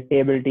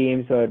mid-table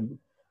teams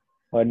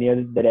or near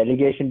the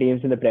relegation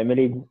teams in the Premier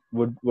League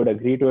would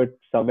agree to it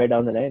somewhere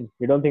down the line?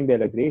 You don't think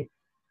they'll agree?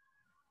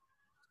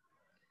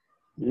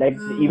 Like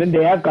even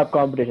they have cup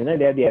competition, right?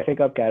 They have the FA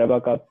Cup, Carabao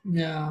Cup.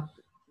 Yeah.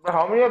 But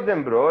how many of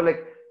them, bro?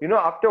 Like,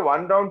 after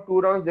 1 round, 2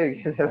 rounds,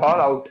 they're all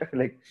out.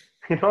 Like,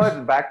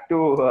 it's back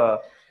to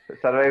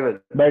survival.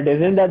 But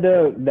isn't that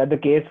the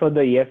case for the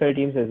EFL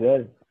teams as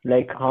well?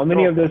 Like, how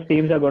many of those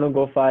teams are going to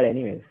go far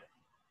anyways?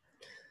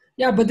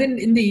 Yeah, but then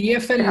in the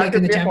EFL, like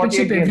in the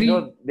championship,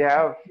 they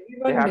have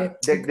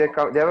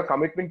a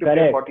commitment to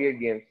play 48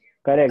 games.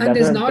 Correct. And that's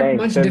there's what I'm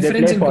not saying. much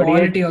difference in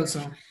quality also.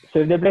 So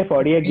if they play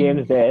 48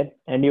 games there,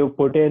 and you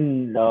put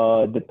in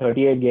the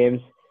 38 games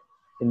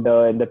in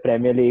the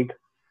Premier League,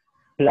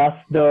 plus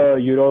the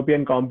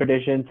European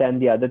competitions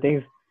and the other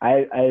things,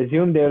 I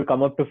assume they will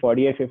come up to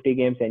 48, 50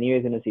 games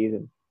anyways in a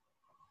season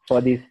for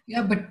these.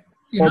 Yeah, but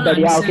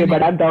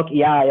but I'm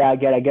talking. I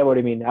get what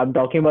you mean. I'm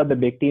talking about the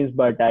big teams,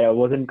 but I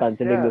wasn't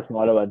considering the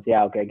smaller ones.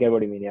 Yeah, okay, I get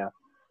what you mean. Yeah,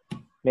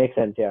 makes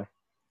sense. Yeah,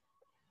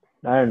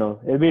 I don't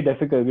know. It'll be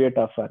difficult. It'll be a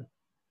tough one.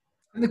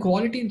 And the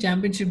quality in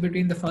championship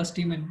between the first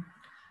team and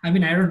I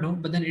don't know,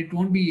 but then it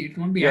won't be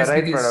as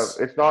right, big as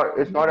it's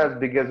not as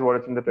big as what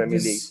it's in the Premier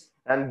League.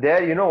 And there,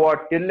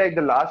 till like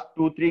the last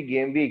 2-3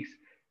 game weeks,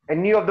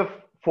 any of the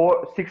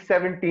 4, 6,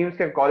 7 teams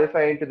can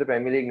qualify into the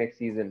Premier League next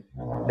season.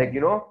 Like,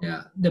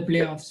 Yeah, the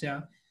playoffs.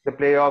 Yeah. the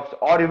playoffs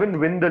or even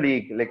win the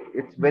league. Like,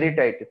 it's very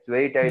tight. It's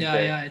very tight Yeah,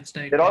 there. yeah, it's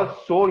tight. They're all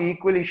so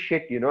equally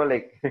shit,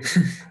 like,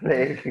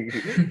 like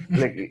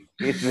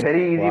it's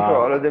very easy for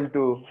all of them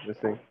to this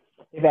thing.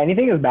 If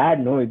anything is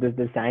bad, no,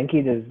 the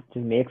Sankey just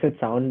makes it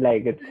sound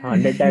like it's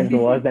 100 times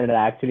worse than it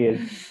actually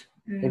is.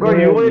 Bro,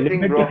 you only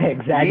think, bro.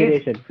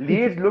 Exaggeration.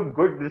 Leeds look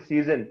good this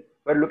season,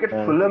 but look at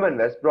Fulham and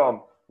West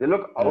Brom. They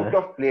look out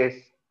of place.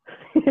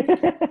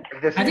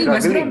 I think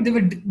West Brom they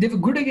were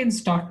good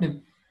against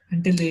Tottenham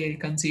until they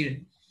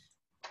conceded.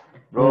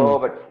 Bro,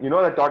 but the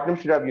Tottenham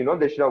should have,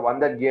 they should have won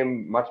that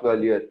game much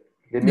earlier.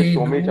 They missed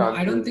so many chances.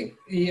 I don't think.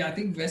 Yeah, I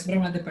think West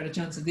Brom had the better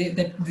chances.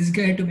 This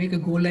guy had to make a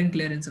goal line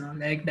clearance and all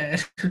like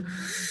that.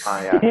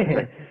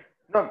 Yeah.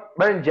 No,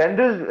 but in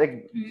general,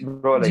 like,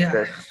 bro,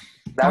 like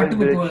that was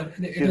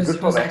good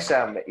for West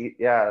Ham.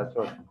 Yeah, that's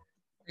what.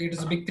 It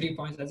was a big 3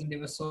 points. I think they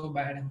were so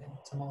bad and then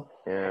somehow.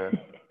 Yeah.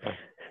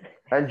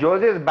 And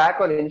Jose is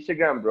back on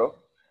Instagram, bro.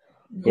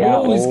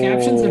 Yeah. His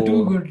captions are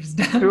too good.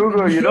 Too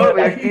good.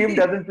 Your team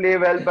doesn't play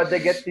well, but they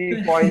get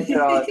 3 points.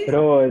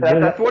 Bro,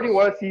 that's what you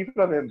want to see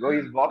from him, bro.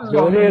 He's box.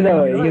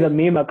 Jose he's a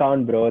meme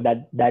account, bro.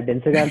 That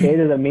Instagram page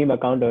is a meme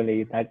account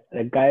only. That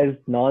guy is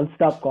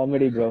non-stop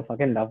comedy, bro.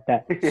 Fucking love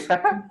that.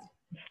 Yeah.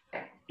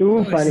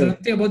 Too funny.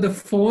 Something about the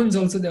phones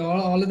also. They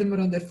all of them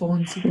are on their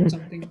phones.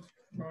 Something.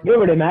 Bro,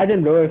 but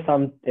imagine, bro,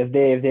 if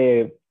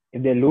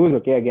they lose,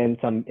 okay, again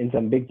in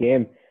some big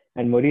game,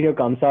 and Mourinho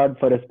comes out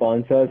for his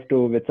sponsors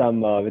with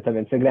some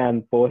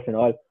Instagram posts and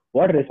all.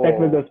 What respect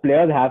will those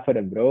players have for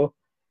him, bro?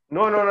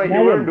 No, he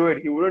wouldn't do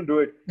it. He wouldn't do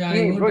it. Yeah,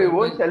 he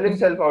won't sell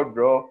himself out,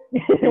 bro.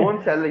 He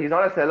won't sell. He's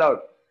not a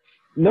sellout.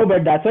 No,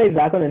 but that's why he's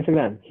back on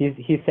Instagram.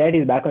 He said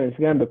he's back on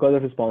Instagram because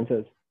of his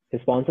sponsors.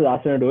 His sponsors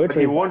asked him to do it. But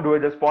he won't do it.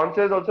 The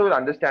sponsors also will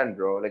understand,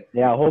 bro. Like,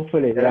 yeah,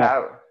 hopefully. They'll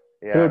have.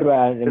 Yeah. True,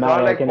 it's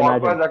not like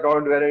Pogba's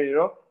account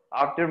where,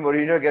 after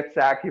Mourinho gets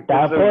sacked, he puts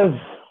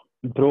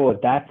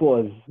that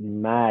was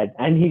mad.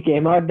 And he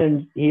came out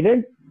and he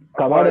didn't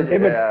come out and say,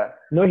 but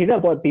no, he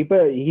didn't.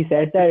 He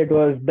said that it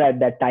was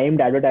that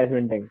timed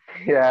advertisement thing.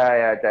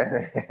 Yeah.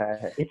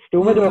 It's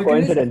too much of a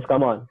coincidence.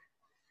 Come on.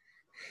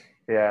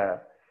 Yeah.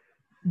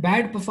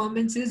 Bad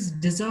performances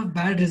deserve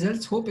bad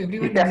results. Hope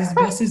everyone in this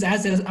bus is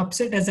as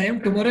upset as I am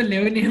tomorrow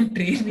 11 a.m.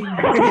 training.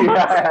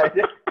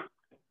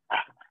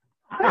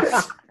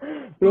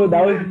 Bro,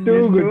 that was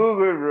too good. Too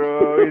good,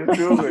 bro. He's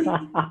too good.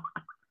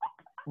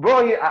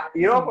 Bro,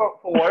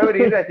 for whatever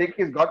reason, I think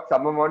he's got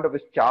some amount of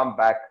his charm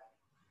back.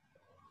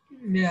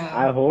 Yeah.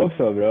 I hope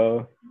so,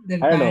 bro. The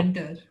I don't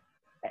banter.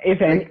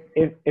 know.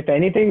 If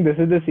anything, this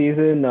is the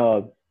season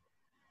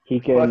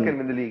Spurs can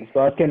win the league.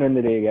 Spurs can win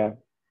the league, yeah.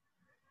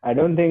 I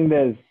don't think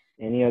there's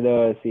any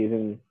other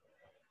season.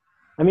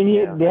 I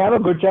mean, they have a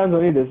good chance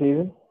only this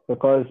season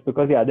because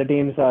the other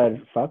teams are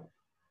fucked.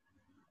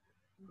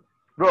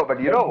 Bro,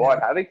 but you know what?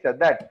 Having said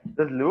that,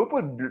 does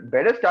Liverpool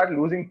better start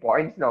losing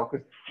points now?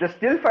 Because they're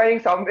still finding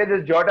some way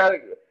this Jota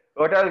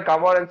will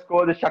come on and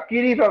score. The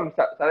Shaqiri from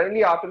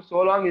suddenly after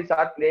so long he'll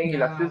start playing.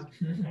 He'll assist.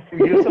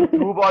 He'll give some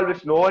through ball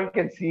which no one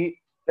can see.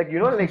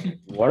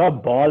 What a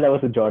ball that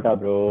was with Jota,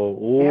 bro.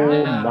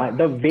 Oh my,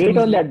 the weight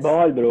on that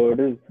ball, bro. It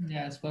is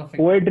it's perfect.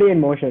 Poetry in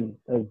motion.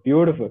 It was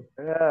beautiful.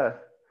 Yeah.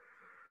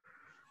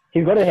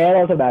 He's got his hair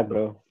also back,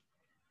 bro.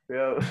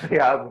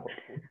 Yeah.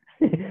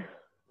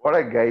 What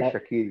a guy,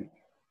 Shaqiri.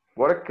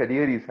 What a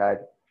career he's had.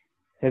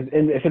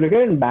 If you look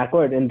at it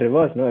backward, in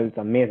reverse, no, it's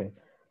amazing.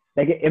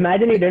 Like,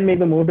 imagine he didn't make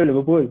the move to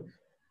Liverpool.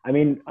 I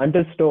mean,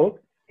 until Stoke,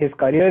 his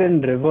career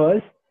in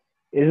reverse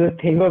is a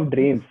thing of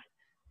dreams.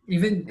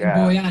 Even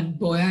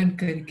Boyan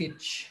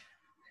Kirkic.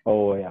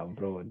 Oh, yeah,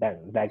 bro.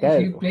 That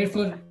guy. He played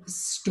for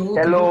Stoke.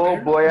 Hello,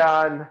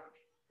 Boyan.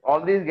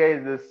 All these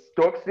guys, the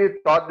Stokes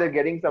thought they're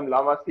getting some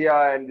La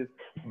Masia and just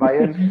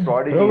Bayern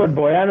prodigies. Bro, but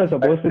Boyan was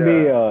supposed to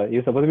be,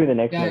 he's supposed to be the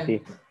next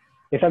Messi.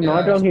 If I'm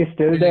not wrong, he's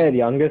still their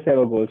youngest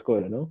ever goal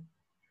scorer, no?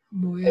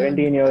 Boyan.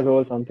 17 years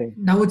old, something.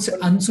 Now it's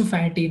Ansu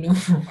Fati, no?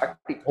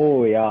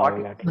 Oh, yeah.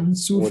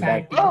 Ansu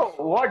Fati. Oh,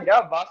 what?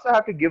 Yeah, Barca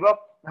have to give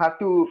up,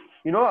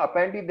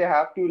 apparently they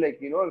have to,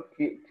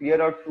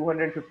 clear out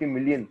 250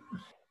 million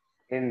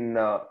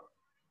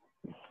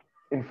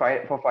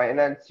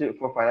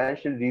for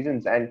financial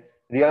reasons, and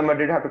Real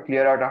Madrid have to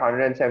clear out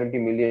 170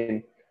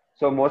 million.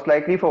 So most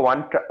likely for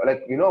one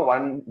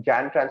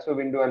Jan transfer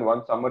window and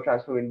one summer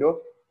transfer window,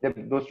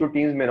 those two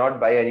teams may not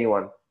buy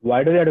anyone.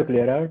 Why do they have to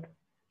clear out?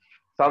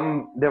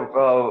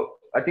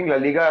 I think La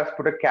Liga has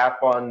put a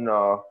cap on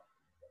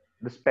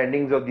the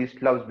spendings of these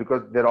clubs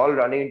because they're all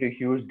running into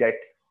huge debt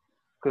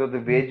because of the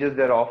wages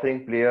they're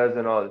offering players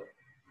and all.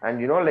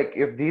 And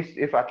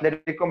if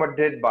Atletico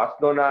Madrid,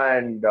 Barcelona,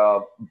 and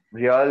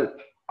Real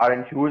are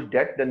in huge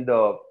debt, then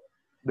the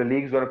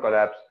league's gonna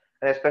collapse.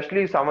 And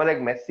especially if someone like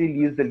Messi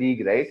leaves the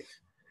league, right?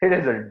 It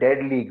is a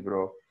dead league,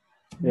 bro.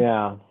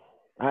 Yeah.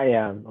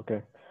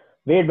 Okay.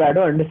 Wait, but I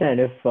don't understand.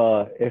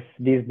 If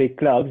these big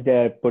clubs,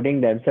 they're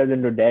putting themselves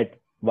into debt,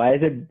 why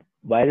is it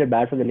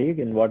bad for the league?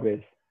 In what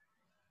ways?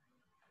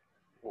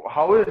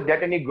 how is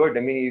debt any good?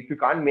 I mean, if you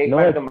can't make No,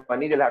 back it's- the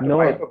money, they'll have to no.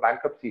 file for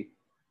bankruptcy.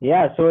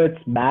 Yeah, so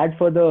it's bad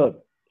for the.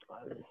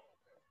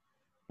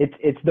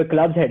 It's the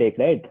club's headache,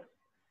 right?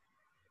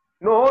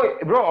 No,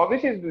 bro,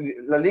 obviously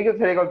it's La Liga's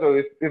headache also.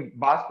 If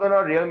Barcelona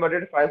or Real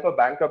Madrid file for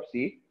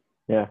bankruptcy,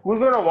 Yeah. who's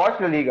going to watch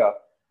La Liga?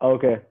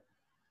 Okay.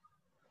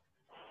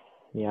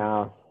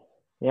 Yeah.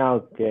 Yeah.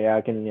 Okay.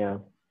 I can. Yeah.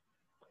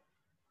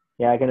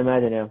 Yeah, I can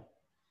imagine. Yeah.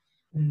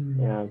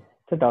 Yeah.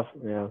 It's a tough.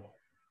 Yeah.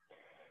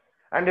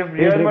 And if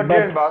Real But-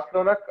 Madrid and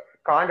Barcelona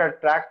can't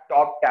attract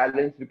top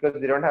talents because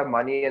they don't have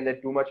money and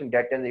they're too much in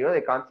debt and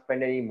they can't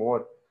spend any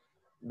more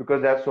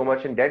because they're so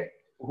much in debt,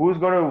 who's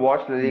going to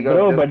watch La Liga?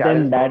 Bro, if but those then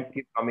talents don't that.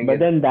 keep coming But in?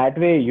 then that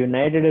way,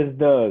 United is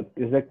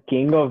the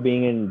king of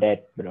being in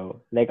debt, bro.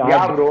 Like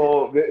Yeah, our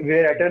bro,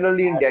 we're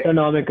eternally in debt.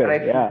 astronomical.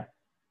 And Yeah.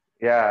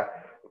 Yeah,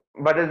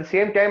 but at the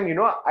same time,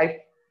 I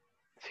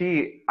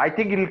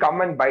think it'll come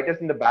and bite us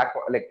in the back,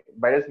 like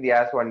bite us in the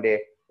ass one day,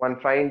 one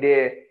fine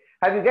day.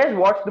 Have you guys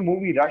watched the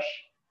movie Rush?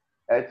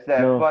 It's the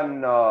No.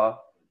 F1 I've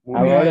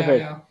movie. heard of Yeah, it.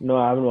 yeah. No,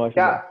 I haven't watched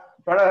Yeah,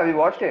 Pranav, have you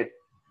watched it?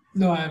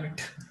 No, I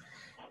haven't.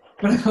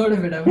 But I've heard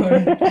of it. I've heard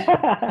of it.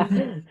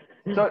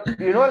 it. So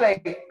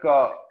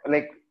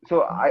so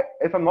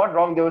if I'm not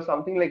wrong, there was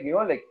something like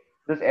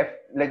this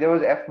there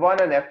was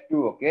F1 and F2,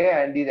 okay,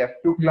 and these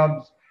F2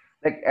 clubs,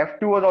 like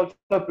F2 was also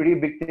a pretty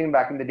big thing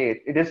back in the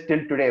day. It is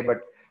still today,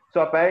 but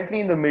so apparently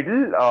in the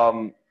middle,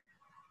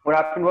 what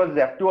happened was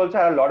F2 also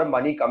had a lot of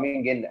money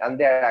coming in, and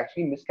they had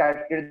actually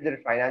miscalculated their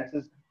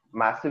finances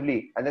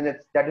massively, and then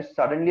that is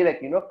suddenly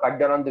cut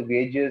down on the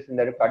wages and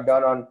they had to cut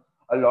down on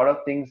a lot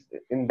of things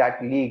in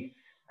that league,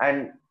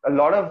 and a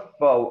lot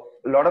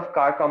of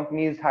car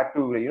companies had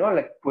to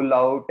pull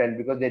out, and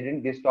because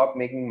they stopped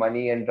making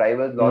money and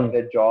drivers lost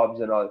their jobs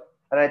and all.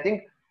 And I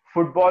think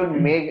football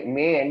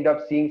may end up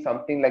seeing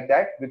something like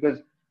that,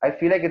 because I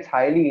feel like it's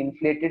highly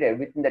inflated,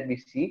 everything that we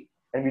see,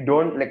 and we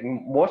don't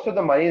most of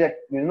the money that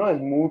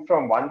is moved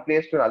from one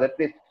place to another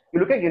place. You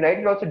look at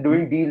United also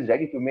doing deals,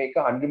 right? If you make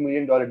 $100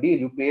 million deal,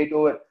 you pay it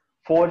over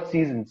 4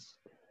 seasons,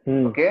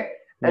 okay?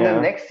 And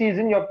then next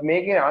season you're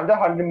making another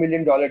 $100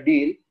 million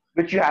deal,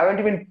 which you haven't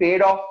even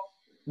paid off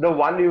the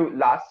one you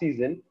last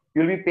season.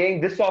 You'll be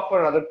paying this off for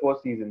another 4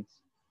 seasons.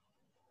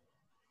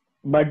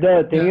 But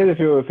the thing is, if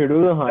you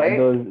do Right?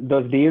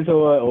 those deals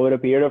over a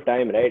period of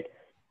time, right?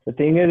 The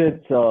thing is,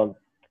 it's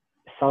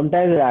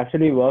sometimes it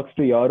actually works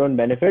to your own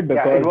benefit,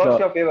 because it works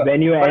your favor.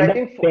 when you But end I up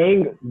think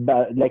paying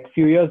like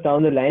few years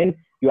down the line,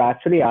 you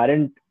actually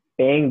aren't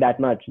paying that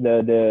much.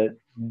 The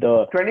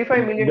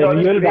 $25 million the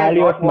real today is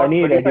value not of what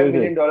money $25 reduces.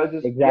 million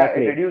is.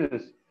 Exactly. Yeah, it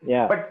reduces.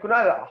 Yeah. But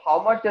Kunal,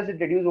 how much does it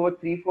reduce over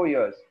 3-4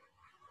 years?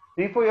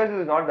 3-4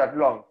 years is not that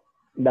long.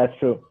 That's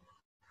true.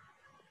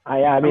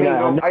 I mean,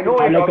 I'm I know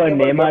like a you're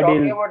Neymar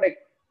talking deal. about like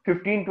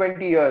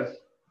 15-20 years.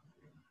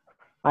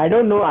 I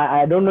don't know.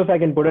 I don't know if I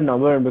can put a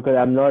number, because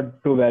I'm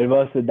not too well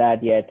versed with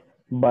that yet.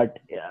 But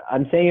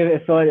I'm saying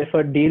if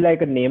a deal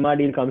like a Neymar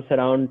deal comes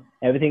around,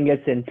 everything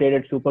gets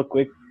inflated super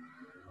quick,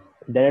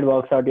 then it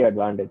works out to your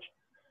advantage.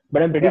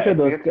 But I'm pretty sure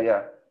those.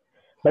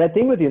 But I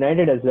think with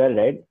United as well,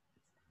 right?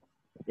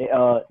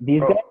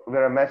 These guys,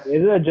 we're a mess. they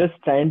are just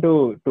trying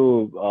to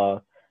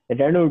they're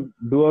trying to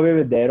do away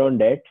with their own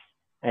debts,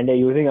 and they're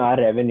using our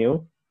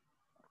revenue.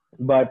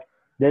 But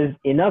there's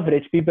enough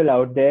rich people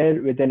out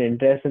there with an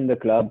interest in the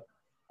club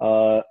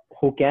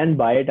who can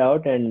buy it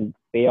out and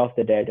pay off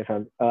the debt. If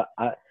I'm,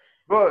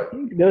 Bro,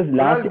 there was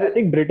last year, I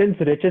think Britain's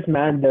richest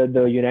man,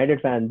 the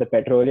United fan, the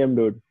petroleum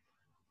dude,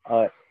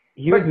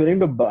 he was willing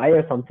to buy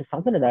or something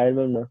like that. I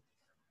don't know.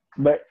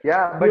 But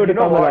yeah, he but would you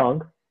know come what?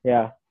 along.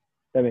 Yeah,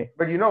 tell me.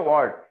 But you know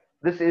what?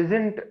 This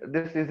isn't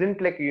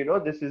like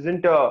this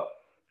isn't a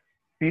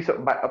piece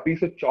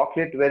of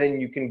chocolate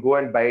wherein you can go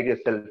and buy it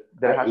yourself.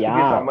 There has to be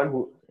someone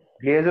who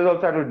Glazers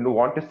also have to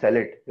want to sell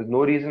it. There's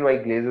no reason why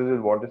Glazers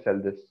would want to sell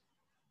this.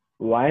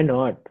 Why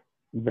not,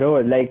 bro?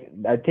 Like,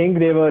 I think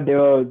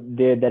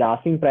their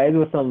asking price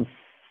was some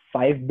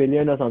 5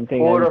 billion or something.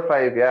 4 or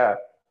 5, yeah.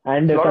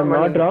 And if I'm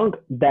not wrong,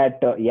 that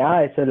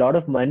it's a lot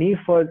of money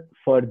for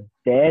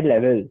their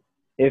level.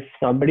 If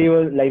somebody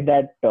was like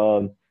that,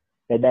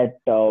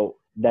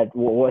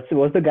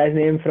 what's the guy's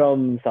name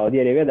from Saudi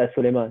Arabia? That's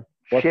Suleiman.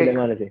 What's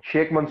Suleiman is?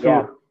 Sheikh Mansour.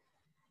 Yeah.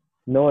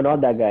 No,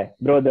 not that guy,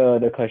 bro.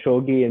 The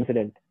Khashoggi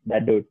incident.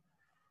 That dude.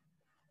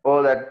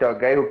 Oh, that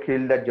guy who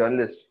killed that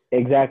journalist.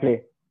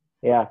 Exactly.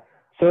 Yeah.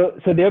 So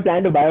they were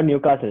planning to buy out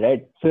Newcastle,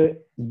 right? So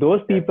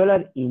those people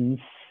are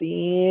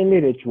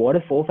insanely rich. What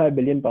is 4-5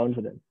 billion pounds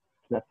for them?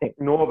 It's nothing.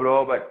 No,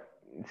 bro. But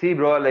see,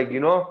 bro,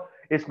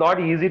 it's not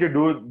easy to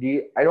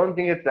do. I don't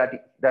think it's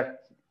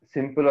that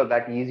simple or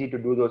that easy to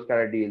do those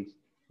kind of deals.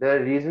 There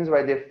are reasons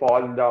why they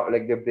fall down,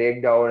 like they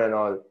break down and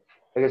all.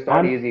 Like, it's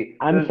not easy.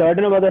 I'm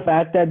certain about the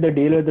fact that the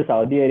deal with the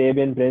Saudi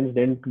Arabian prince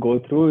didn't go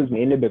through is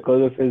mainly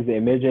because of his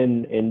image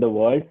in the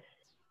world.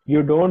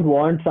 You don't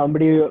want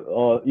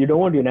you don't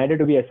want United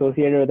to be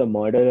associated with a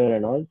murderer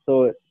and all.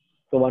 So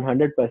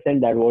 100%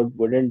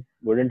 that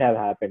wouldn't have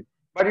happened.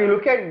 But you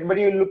look at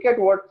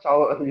what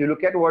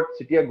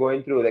City are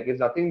going through. Like, it's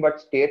nothing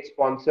but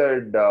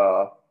state-sponsored,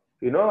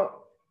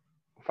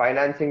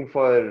 financing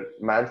for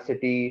Man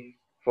City,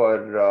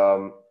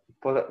 for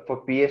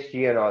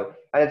PSG and all,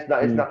 and it's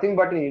nothing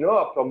but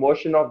a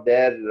promotion of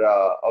their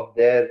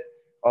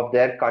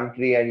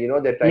country,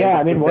 and they're trying Yeah, to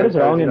I mean, put what is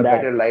themselves wrong in in a that?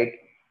 better light.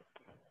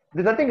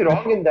 There's nothing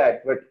wrong in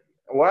that, but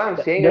what I'm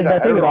saying There's is, I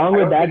nothing don't know. wrong I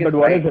with don't that, think but it's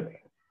what right. is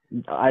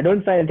I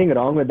don't find anything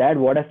wrong with that.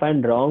 What I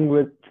find wrong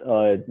with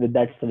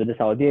the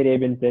Saudi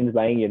Arabian prince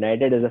buying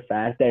United is the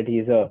fact that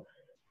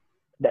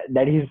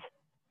that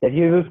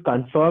he was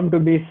confirmed to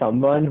be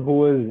someone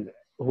who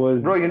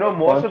was Bro,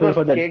 most of responsible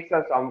for those the. cakes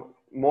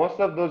most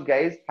of those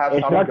guys have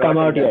It's some not come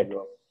dirt in out them, yet.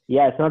 bro.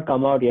 Yeah, it's not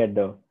come out yet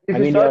though. If I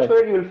you mean, search for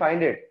it, you will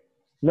find it.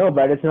 no,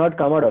 but it's not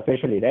come out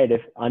officially, right?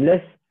 If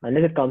unless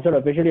it comes out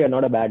officially, you're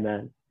not a bad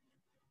man.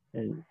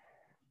 And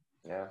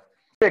Yeah.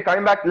 Okay,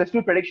 coming back, let's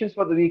do predictions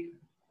for the week.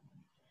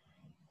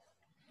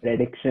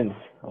 predictions.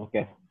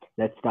 Okay,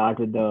 let's start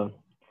with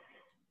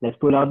let's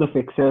pull out the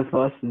fixtures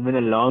first. It's been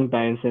a long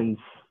time since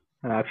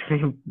I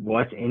actually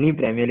watched any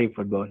Premier League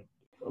football.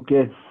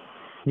 Okay,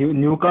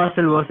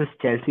 Newcastle versus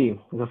Chelsea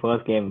was the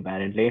first game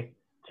apparently.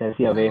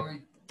 Chelsea away.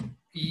 Oh,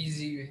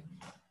 easy way.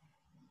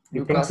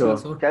 You think Newcastle,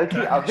 so? Chelsea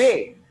Trash.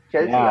 away.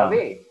 Chelsea Yeah.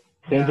 away.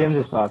 St. Yeah.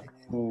 James's Park.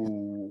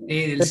 Ooh.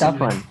 They'll It's a still tough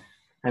win. one.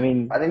 I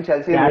mean, I think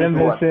Chelsea will Callum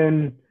win 2-1.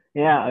 Wilson.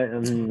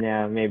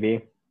 Yeah,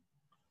 maybe.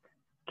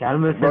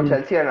 Callum Bro, Wilson,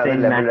 Chelsea are another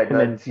Saint level right now.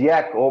 Maximin.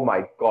 Ziyech, oh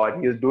my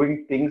God, he's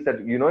doing things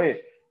that you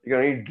can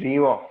only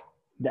dream of.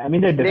 I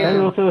mean, the defense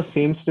Damn. also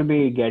seems to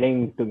be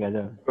getting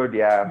together. Good,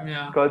 yeah.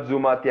 Yeah. Kurt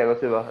Zuma, Thiago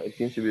Silva,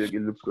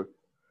 it looks good.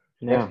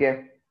 Yeah. Next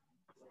game.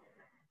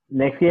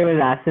 Next game is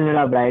Aston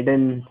Villa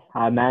Brighton.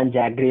 Our man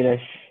Jack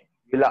Grealish.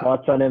 Villa.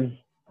 Thoughts on him?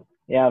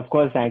 Yeah, of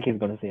course Frankie's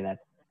going to say that.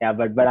 Yeah,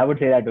 but I would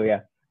say that too. Yeah.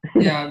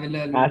 Yeah, Villa.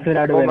 Aston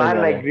Villa to Oh win as man,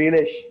 well, like yeah.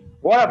 Grealish.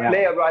 What a Yeah.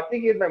 player, bro. I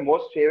think he's my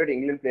most favorite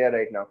England player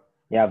right now.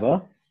 Yeah,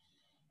 bro.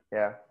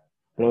 Yeah.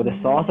 Bro, the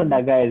sauce on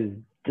that guy is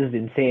just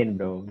insane,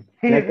 bro.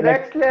 He's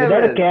next level.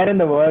 Without a care in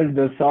the world,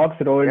 the socks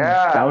rolled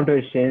Yeah. down to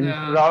his shins.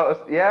 Yeah.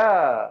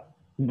 Yeah.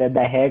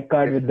 The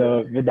haircut with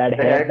that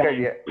The hair. haircut,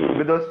 yeah.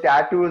 With those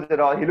tattoos and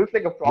all. He looks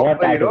like a proper,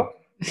 What tattoo?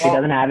 He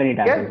doesn't have any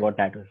tattoos. Yeah. What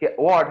tattoos?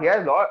 What? He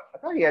has a lot. I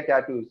thought he had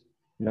tattoos.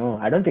 No,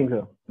 I don't think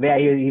so.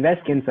 Wait, he wears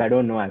skins, so I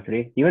don't know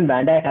actually. Even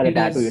Van Dijk has a He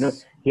tattoo.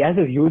 does. He has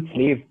a huge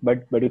sleeve,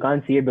 but you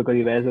can't see it because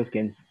he wears those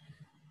skins.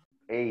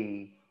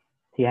 Hey.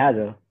 He has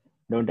a.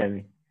 Don't tell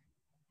me.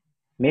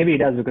 Maybe he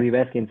does because he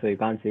wears skins, so you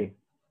can't see.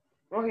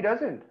 No, he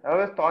doesn't. I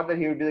always thought that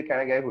he would be the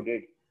kind of guy who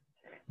did.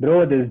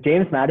 Bro, this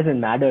James Maddison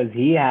matters.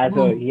 He has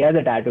Oh.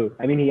 a tattoo.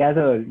 I mean, he has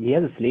a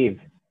sleeve.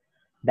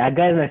 That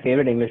guy is my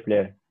favorite English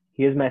player.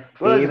 He is my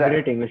Who is that?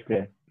 favorite English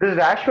player. This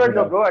Rashford,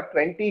 no, bro. At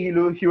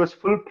 20, he was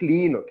full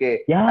clean.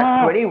 Okay. Yeah.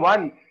 At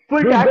 21,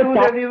 full Bro, he's tattoos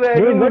got everywhere.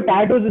 Bro, he's dude. got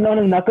tattoos on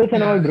his knuckles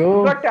and all, He's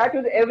bro. got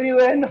tattoos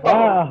everywhere now.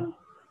 Yeah.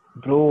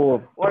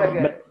 Bro. What a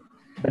guy.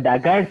 But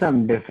that guy is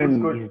some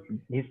different. Looks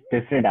He's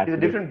different He's actually. a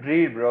different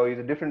breed, bro. He's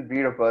a different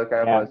breed of kind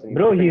of Yeah. person.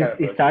 Bro, Different he kind of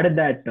person. started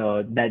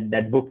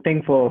that book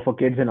thing for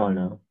kids and all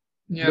now.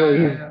 Yeah, Bro,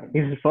 yeah.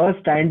 he's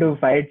first trying to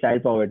fight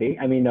child poverty.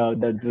 I mean,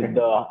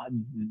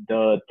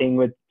 the thing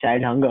with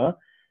child hunger,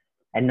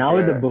 and now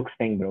with the Yeah. books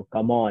thing, bro.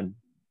 Come on,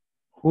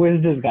 who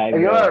is this guy?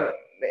 You Bro? know,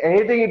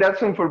 anything he does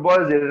from football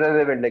is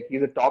irrelevant. Like,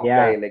 he's a top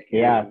Yeah, guy. Like,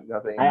 yeah.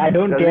 nothing. I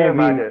don't Doesn't care. even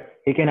matter.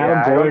 He can have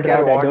Yeah, a I don't gold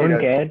care route. I what he don't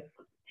does. care.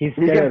 He's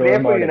He still a can play role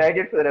for model.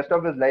 United for the rest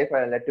of his life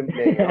and let him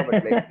play.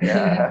 But like,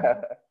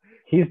 yeah.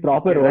 He's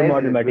proper He's role nice,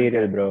 model he's a good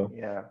material, guy. bro.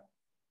 Yeah.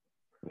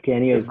 Okay,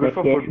 anyways, It's good next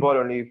for game. football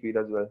only if he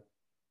does well.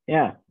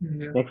 Yeah,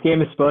 Yeah. next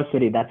game is Spurs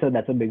City. That's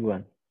a big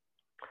one.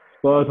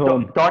 Spurs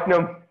home.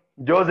 Tottenham,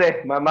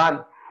 Jose, my man,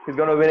 he's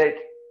gonna win it.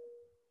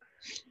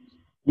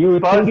 You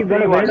Spurs think he's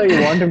gonna win it, or 3-1.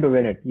 you want him to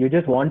win it? You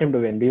just want him to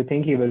win. Do you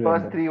think he will win?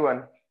 Spurs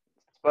 3-1.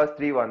 Spurs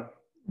 3-1.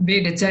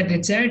 Wait, it's at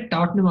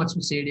Tottenham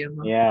Hotspur Stadium.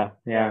 Huh?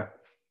 Yeah.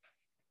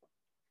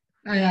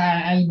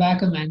 I'll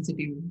back a Man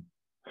City win.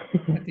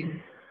 I think.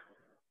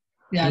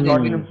 Yeah,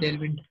 they'll win. They'll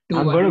win.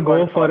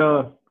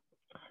 2-1.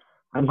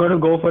 I'm gonna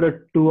go for a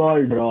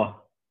 2-2 draw.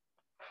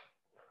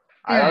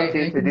 I don't Yeah, see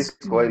I can City see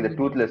scoring the that.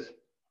 toothless.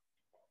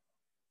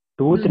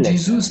 Toothless.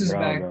 Jesus is bro,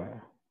 back.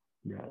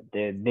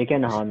 bro. They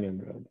can harm him,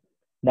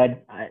 bro.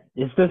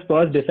 Is the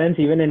Spurs defense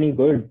even any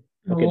good?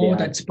 Oh,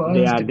 that Spurs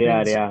They are,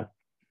 defense. yeah.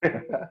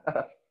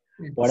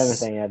 It's What I'm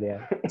saying, yeah, they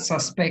are.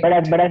 Suspect.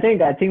 But I think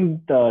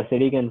the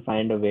City can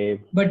find a way.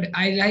 But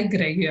I like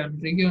Region.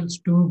 Region's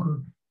too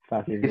good.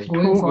 Fuck, he's It's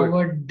good. Going too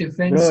forward,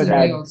 defensively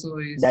that- also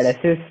is. That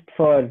assist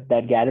for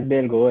that Gareth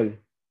Bale goal.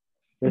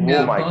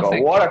 Yeah, Oh my God,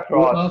 perfect. what a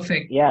cross.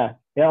 Perfect. Yeah,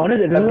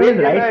 honestly, The this way was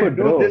they right had to foot,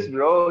 do bro. this,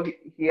 bro,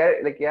 he had,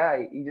 like, yeah,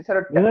 he just had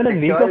to This was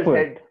his weaker turn his foot.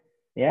 head.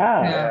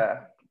 Yeah. Yeah.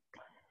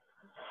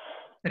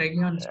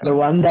 Region's The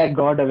one that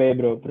got away,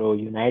 bro.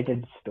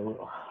 United's too.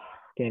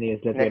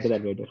 Let's get Next. to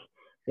that later.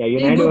 Yeah, Hey,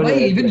 United but was why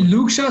a- even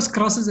Luke Shaw's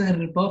crosses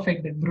are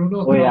perfect. And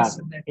Bruno Oh, yeah. cross.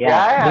 And that.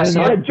 Yeah, This is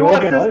not a two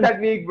joke at all. assists that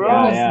week, bro.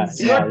 Yeah.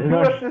 He got This is two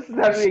not- assists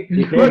that week.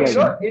 He Bro, played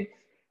well. it's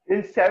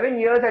in 7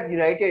 years at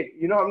United,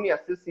 you know how many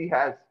assists he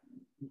has?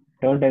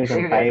 Don't tell me some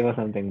Take a guess. 5 or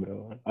something,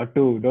 bro. Or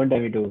 2. Don't tell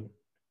me 2.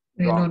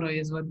 No, Wrong.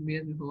 he's 1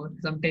 year before.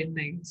 Some 10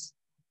 nights.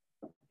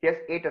 He has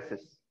 8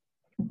 assists.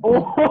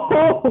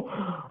 Oh.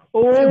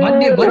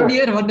 1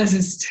 year, 1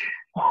 assist.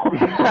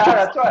 Yeah,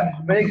 that's why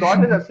when he got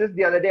his assist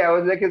the other day, I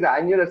was like, his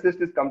annual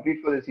assist is complete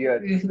for this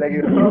year. Like,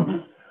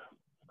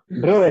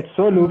 Bro, it's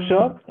so Luke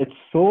Shaw. It's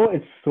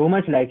so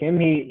much like him.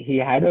 He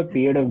had a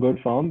period of good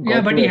form. Yeah,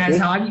 got but two he has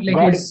assists, hardly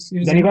like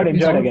then he got he's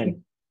injured out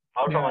again.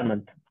 Out for 1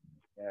 month.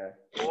 yeah.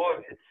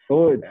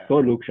 It's so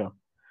Luke Shaw.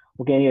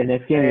 Okay, anyways,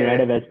 next game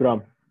United West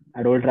Brom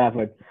at Old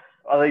Trafford.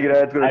 I think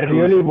United's gonna I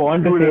really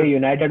want to say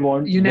United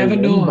won't. You never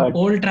win, know. but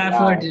Old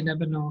Trafford, you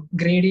never know.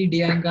 Grady,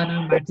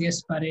 Diangana,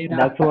 Matthias Pereira.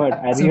 That's what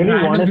I Some really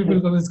want random to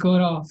people will score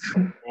off.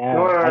 Yeah,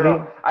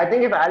 No. I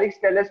think if Alex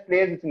Telles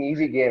plays, it's an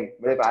easy game.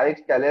 But if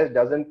Alex Telles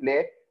doesn't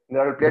play,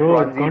 they'll play Bro,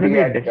 it's going to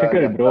Tuanzebe be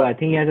difficult, bro. I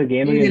think he has a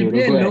game against He'll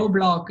play a Uruguay. low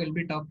block. It'll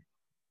be tough.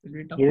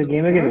 He has a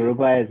game against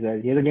Uruguay as well.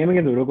 He has a game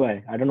against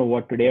Uruguay. I don't know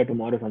what, today or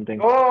tomorrow or something.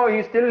 Oh,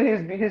 he's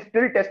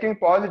still testing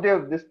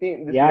positive. This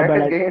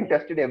United is getting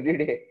tested every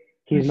day.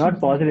 He's not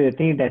positive. I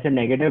think he tested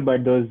negative,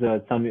 but those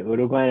some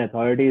Uruguayan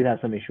authorities have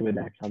some issue with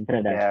that. Something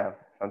like that. Yeah,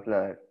 something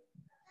like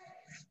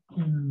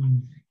Hmm.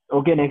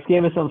 Okay, next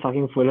game is some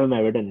fucking Fulham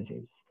Everton, it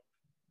seems.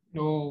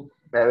 No.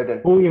 that. Everton.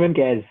 Who even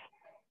cares?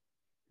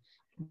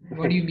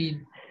 What do you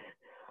mean?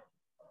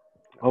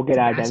 Okay,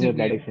 right. Tell me your Massive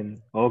game.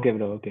 prediction. Okay,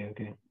 bro.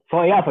 Okay.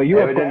 For you,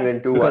 of Everton course, win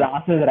 2-1. because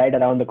Arsenal is right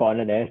around the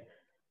corner there.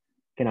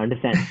 Can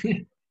understand.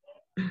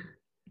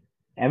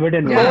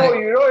 Everton win. Yeah. Oh,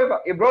 you know,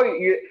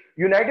 if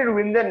United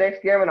win the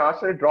next game and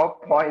Arsenal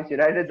drop points,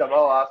 United's above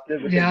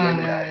Arsenal with a game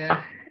in hand.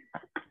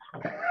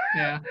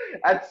 Yeah.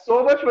 And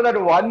so much for that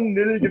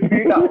 1-0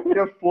 defeat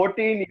after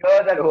 14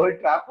 years at Old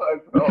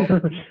Trafford,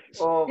 bro.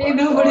 Oh Hey, my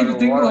no, but if you God,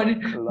 think what about a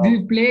it, club.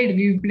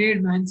 we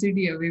played Man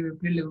City away, we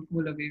played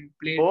Liverpool away, we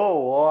played. Oh,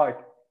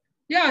 what?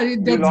 Yeah,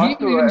 You that's lost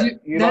game even.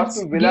 you That's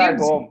lost to Villa at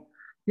games. home.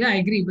 Yeah, I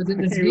agree, but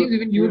then that's You, games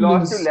even you you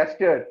lost lose. to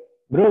Leicester.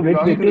 Bro, You which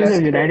lost big to teams has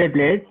Leicester. United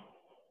played?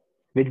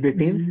 Which big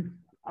teams?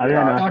 Other than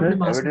Arsenal?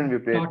 Tottenham, Everton we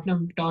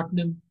played.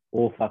 Tottenham.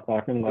 Oh, fuck.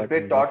 Tottenham We got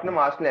played Tottenham,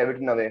 Arsenal,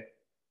 Everton away.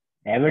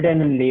 Everton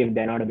will leave.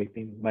 They're not a big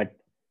team. But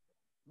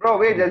Bro,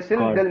 wait, God.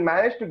 they'll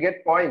manage to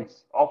get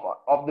points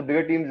of the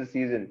bigger teams this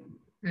season.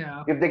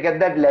 Yeah. If they get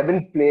that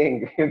 11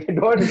 playing, if they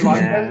don't, one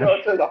person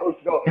also is out.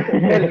 No,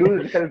 they'll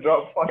lose, they'll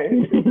drop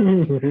points.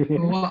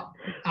 So,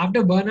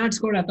 after Bernard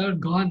scored, I thought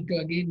gone to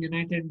again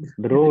United.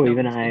 Bro, hit it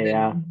even out. I, And then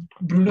yeah.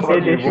 Bruno But They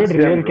we Fernandes. showed hooked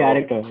real them, bro.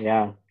 character.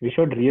 Yeah. We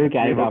showed real We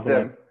character hooked after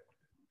them.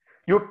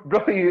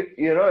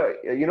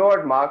 You know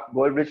what Mark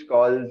Goldbridge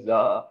calls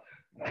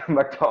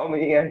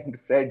McTominay and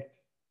Fred?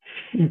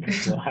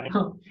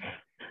 that.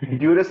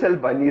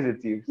 Duracell bunnies,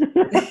 it seems.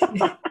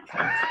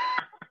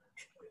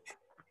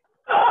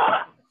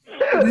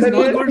 This They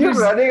Mark just keep Goldbridge-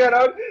 running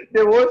around.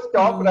 They won't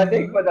stop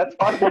running, but that's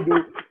all they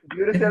do.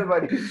 Duracell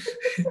bunnies.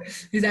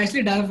 He's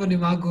actually damn funny,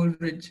 Mark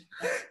Goldbridge.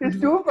 It's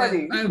too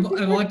funny. I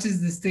watch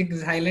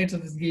his highlights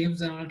of his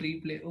games and I'll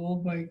replay.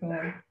 Oh my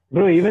god.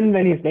 Bro, even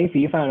when he's playing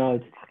FIFA and all,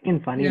 it's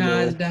fucking funny, Yeah, bro.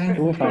 it's damn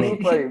Too It's funny.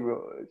 too funny,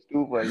 bro. It's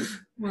too funny.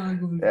 Mark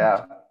Goldbridge.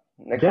 Yeah.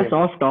 Next Just game.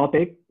 off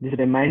topic, this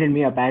reminded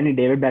me, apparently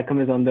David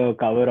Beckham is on the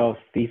cover of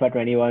FIFA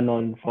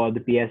 21 for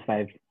the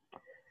PS5.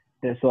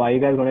 So are you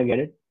guys going to get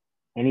it?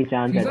 Any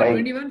chance at FIFA all?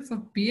 21 for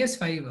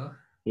PS5.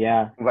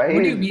 Yeah. Why What do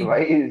is you mean? why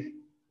is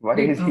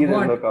he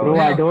What? the Bro, cover?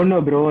 I don't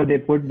know, bro. They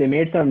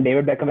made some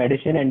David Beckham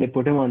edition and they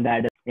put him on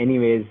that.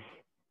 Anyways,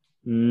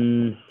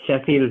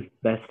 Sheffield,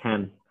 West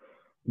Ham.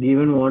 Do you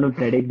even want to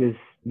predict these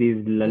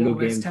Lallu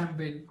West games? Ham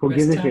win. Who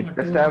gives a West Ham shit?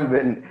 are This 2-1. time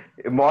when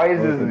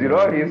Moyes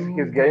is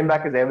he's getting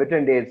back his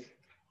Everton days.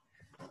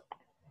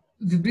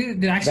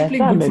 They're actually West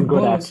playing Ham good been football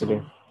good, also.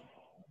 actually.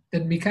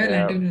 That Mikhail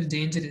Yeah. Antonio is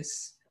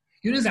dangerous.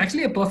 He's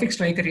actually a perfect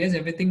striker. He has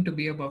everything to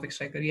be a perfect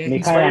striker. Yeah,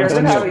 Mikhail But he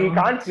doesn't have. Antonio. He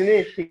can't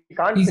finish. He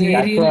can't He's finish.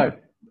 That's aerial.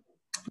 what.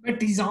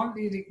 But he's on.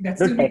 That's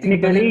So the only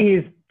thing. But technically,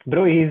 he's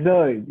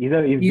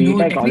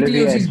B-Tech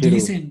technically Olivier also at he's Giroud.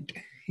 decent.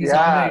 He's Yeah.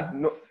 alright.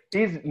 No.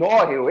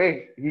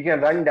 He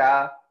can run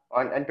da.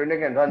 Antonio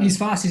can run. He's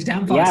fast. He's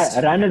damn fast.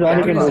 Yeah, run is all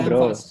he can He's do, damn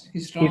bro. fast.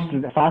 He's strong.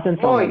 He's fast and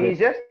strong. No,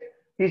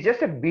 he's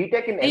just a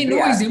B-Tech in Hey, every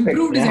no, he's aspect.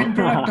 improved his Yeah. end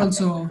product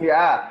also.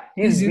 Yeah,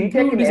 he's B-Tech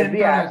improved in his end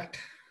every aspect.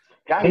 product.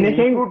 Yeah, he's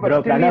Finishing, improved, but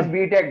bro, still Pranav. he's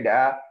B-Tech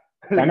da.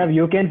 Pranav,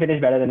 you can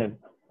finish better than him.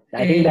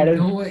 I Hey, think that is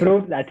no way.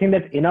 proof. I think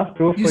that's enough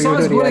proof You for saw you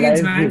his to goal realize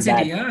against Man he's City,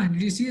 bad. yeah?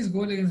 Did you see his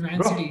goal against Man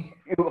Bro, City?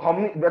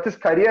 that's his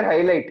career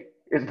highlight.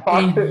 It's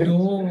not. Hey,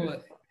 no.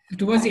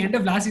 Towards the end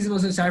of last season,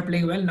 also started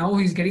playing well. Now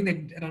he's getting the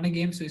run of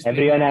games. So he's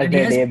Everyone playing. has And he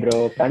their day,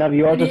 bro. Pranav,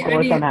 you also and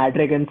scored he- some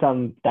hat-trick in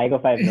some Tiger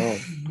 5, no?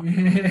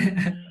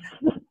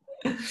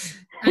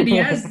 And he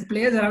has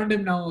players around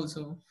him now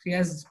also. He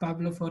has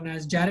Pablo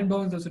Fornals. Jaren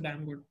Bowen's also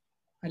damn good.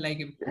 I like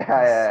him.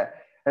 Yeah.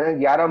 And then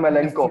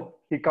Yaromolenko,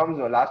 he comes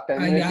last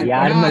 10 minutes.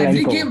 Yeah,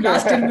 every Yarmolenko. game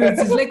last 10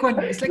 minutes. It's like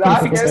a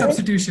Last fixed 10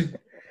 substitution.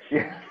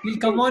 Yeah. He'll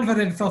come on for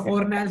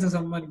Fornals or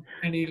someone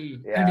and he'll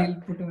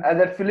put him. And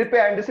that Felipe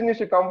Anderson used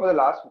to come for the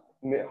last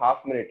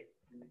half minute.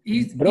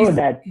 Bro,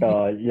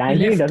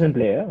 Langley left. doesn't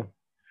play,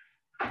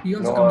 He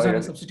also comes on he's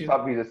as a substitute.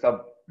 He's a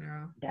sub.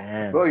 Yeah.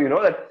 Damn. Bro, you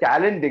know the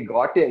talent they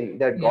got in.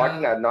 They got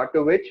in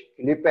Arnautovic,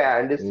 Felipe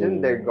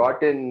Anderson, they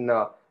got in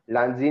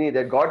Lanzini,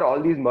 they got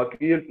all these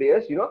mercurial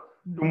players,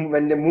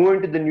 when they move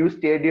into the new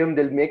stadium,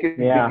 they'll make it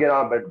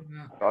bigger.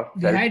 But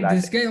they had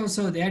this guy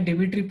also. They had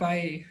Dimitri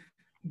Payet.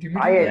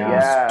 Dimitri Payet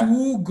was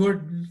too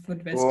good for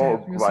West Ham.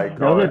 Oh my That was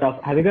God. a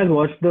tough. Have you guys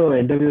watched the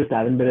interview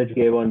Slaven Bilic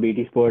gave on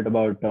BT Sport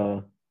about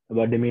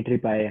Dimitri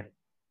Payet?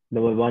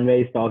 The one where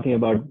he's talking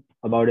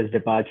about his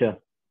departure.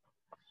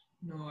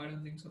 No, I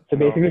don't think so. So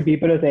basically,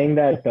 people are saying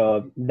that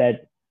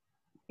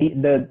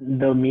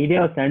the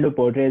media was trying to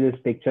portray this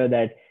picture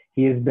that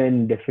he's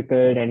been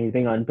difficult and he's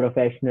being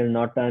unprofessional,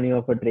 not turning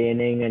up for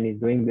training, and he's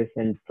doing this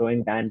and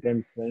throwing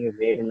tantrums, throwing his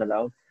weight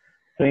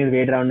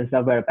around and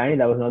stuff. But apparently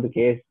that was not the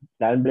case.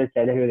 Slaven Bilic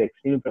said that he was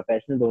extremely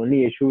professional. The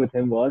only issue with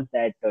him was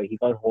that he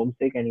got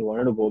homesick and he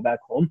wanted to go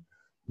back home.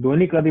 The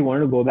only club he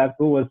wanted to go back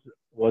to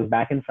was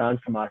back in France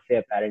to Marseille,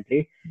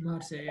 apparently.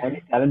 And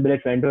Slaven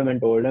Bilic went to him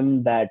and told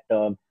him that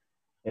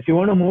if you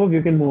want to move,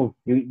 you can move.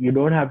 You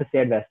don't have to stay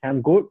at West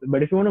Ham.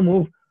 But if you want to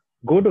move,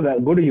 go to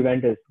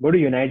Juventus, go to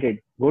United,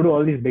 go to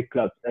all these big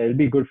clubs. It'll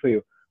be good for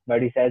you.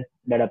 But he said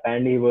that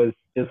apparently he was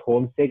just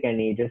homesick and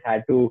he just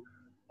had to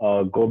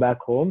go back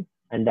home.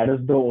 And that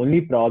was the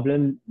only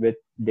problem with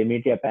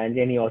Dimitri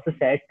apparently. And he also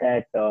said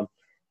that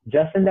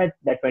just in that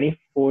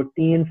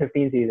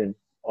 2014-15 season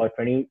or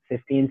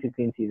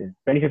 2015-16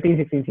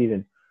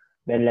 season,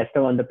 when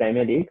Leicester won the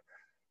Premier League,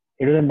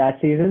 it was in that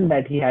season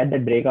that he had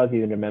that breakout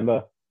season.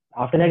 Remember?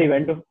 After that, he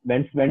went to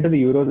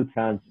the Euros with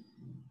France,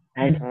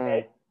 and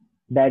said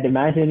that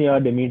imagine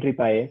you're Dimitri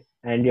Payet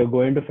and you're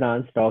going to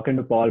France, talking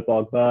to Paul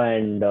Pogba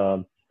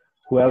and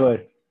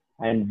whoever,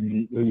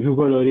 and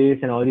Hugo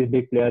Lloris and all these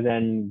big players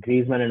and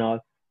Griezmann and all,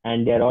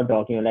 and they're all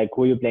talking like,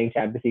 who are you playing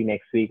Champions League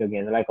next week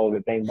again? They're like, oh,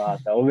 we're playing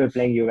Barca, oh, we're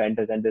playing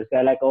Juventus, and this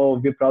guy like, oh,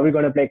 we're probably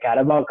going to play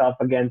Carabao Cup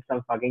against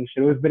some fucking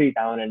Shrewsbury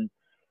Town, and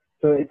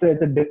so it's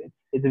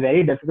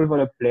very difficult for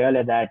a player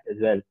like that as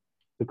well.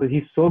 Because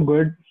he's so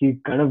good, he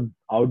kind of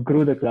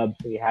outgrew the club,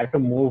 so he had to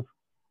move.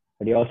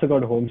 But he also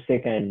got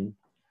homesick, and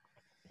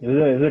it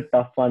was a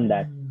tough one.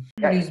 That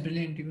he was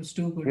brilliant. He was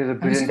too good. He was a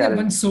Have you seen brilliant that talent.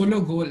 one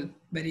solo goal?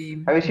 Have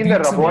you seen the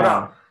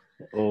Rabona?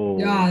 Oh,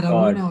 yeah,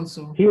 God. Rabona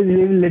also. He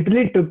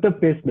literally took the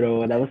piss,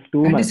 bro. That was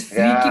too and much. his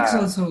free kicks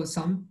also.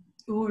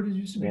 It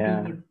used to be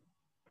too good.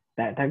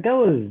 That guy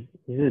was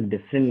a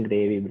different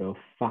gravy, bro.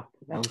 Fuck.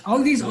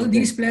 All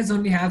these players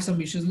only have some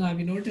issues. Now, have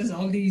you noticed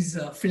all these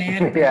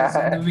flair players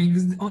on the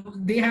wings?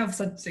 They have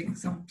such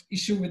some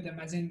issue with them,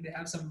 as in they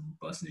have some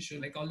personal issue,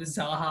 like all this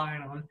Zaha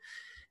and all.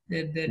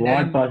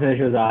 What personal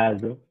issues Zaha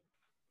has, bro?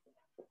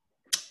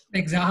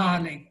 Like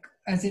Zaha, like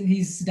as in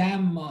he's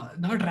damn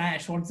not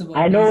rash. What's the word?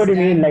 I know what you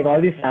mean. Like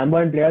all these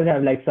flamboyant players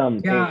have like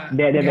some. Yeah,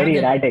 they're very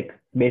erratic.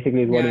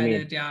 Basically, is what you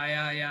mean.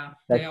 Yeah.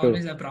 That's they true.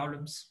 always have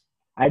problems.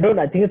 I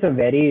think it's a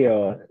very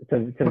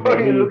very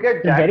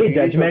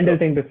judgmental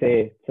thing to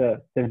say. It's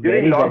a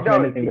very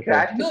judgmental thing to say. He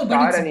crashed his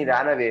car and he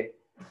ran away.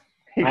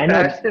 I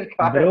know,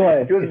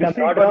 bro. He was if I'm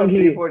missing not for wrong,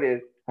 3-4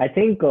 days. I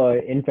think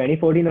in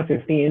 2014 or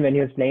 15 when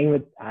he was playing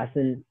with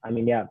Aston,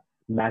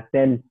 back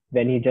then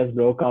when he just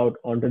broke out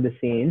onto the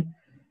scene,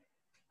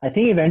 I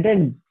think he went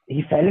and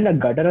he fell in a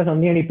gutter or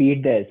something and he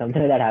peed there.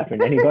 Something like that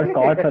happened and he got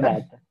caught for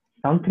that.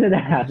 Something like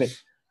that happened.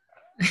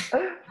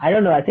 I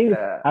don't know. I think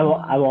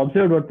I've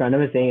observed what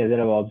Pranav is saying is that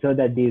I've observed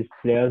that these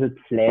players with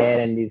flair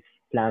and these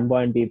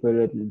flamboyant people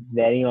with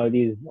wearing all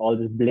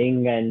this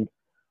bling and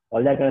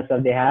all that kind of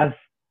stuff, they have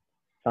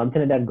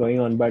something like that going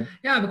on. But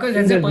yeah, because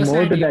that's their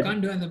personality. You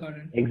can't do anything about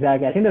it.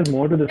 Exactly. I think there's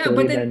more to the story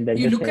but then than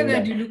you just look at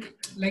that. that. You look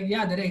like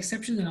there are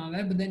exceptions and all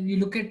that, but then you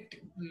look at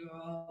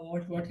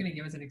what can I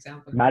give as an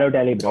example?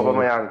 Balotelli, bro.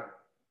 Aubameyang.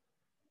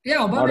 Yeah,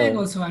 Aubameyang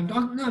also. I'm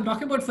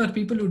talking about for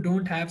people who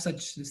don't have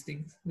such these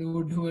things,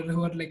 who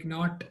are like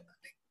not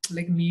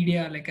like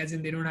media, like as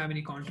in they don't have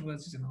any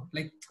controversies and all.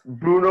 Like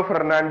Bruno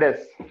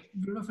Fernandes.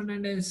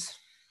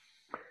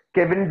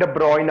 Kevin De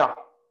Bruyne.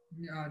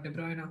 Yeah, De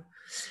Bruyne.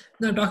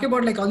 No, talking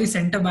about like all these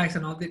centre backs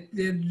and all.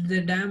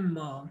 The damn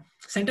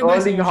centre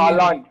backs.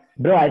 Haaland.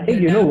 Bro, I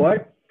think you know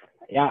what?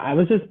 Yeah, I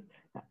was just.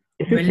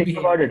 If you think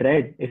about it,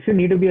 right? If you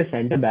need to be a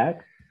centre back,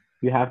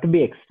 you have to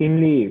be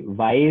extremely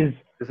wise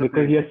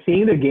because you're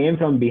seeing the game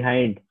from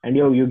behind and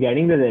you're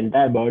getting the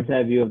entire bird's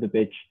eye view of the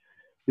pitch.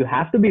 You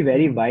have to be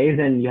very wise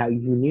and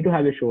you need to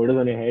have your shoulders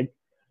on your head.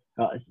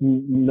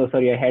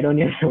 Your head on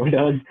your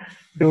shoulders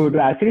to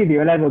actually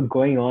realize what's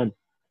going on.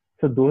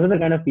 So those are the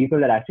kind of people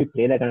that actually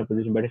play that kind of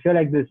position. But if you're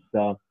like this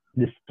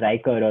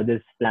striker or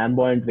this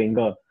flamboyant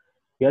winger,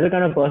 you're the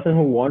kind of person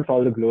who wants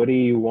all the glory,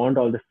 you want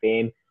all the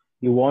fame,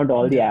 you want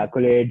all the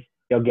accolades,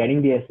 you're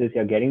getting the assists,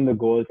 you're getting the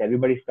goals,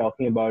 everybody's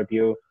talking about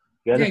you,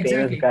 you're the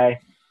famous guy.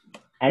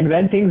 And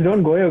when things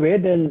don't go your way,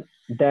 then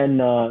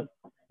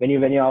when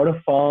you're out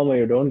of form or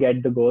you don't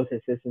get the goals,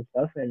 assists and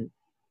stuff, and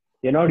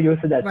you're not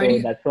used to that,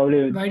 that's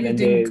probably when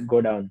they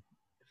go down.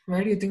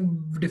 Why do you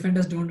think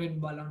defenders don't win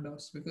Ballon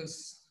d'Ors?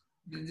 Because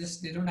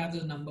they don't have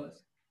those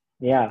numbers.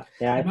 Yeah.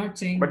 I'm not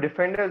saying. But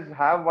defenders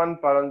have won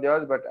Ballon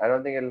d'Ors, but I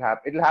don't think it'll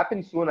happen. It'll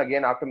happen soon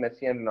again after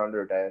Messi and Ronaldo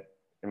retire,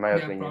 in my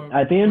opinion. Probably.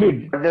 I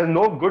think But there's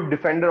no good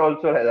defender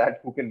also like that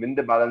who can win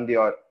the Ballon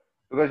d'Or.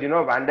 Because,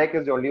 Van Dijk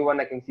is the only one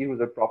I can see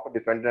who's a proper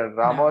defender. And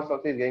Ramos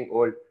also is getting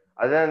old.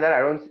 Other than that, I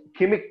don't see.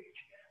 Kimmich.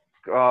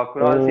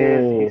 Kunal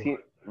says he's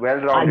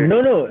well-rounded.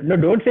 No,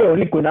 don't say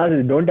only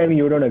Kunal. Don't tell me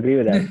you don't agree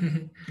with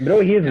that.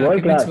 Bro, he's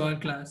world class.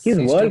 World class. He's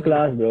world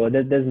class, bro.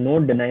 There's no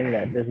denying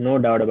that. There's no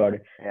doubt about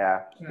it.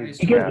 Yeah.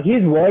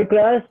 He's world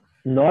class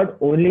not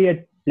only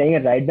at playing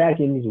at right back,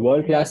 he's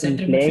world class in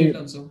playing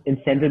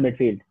in central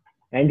midfield.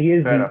 And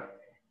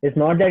it's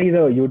not that he's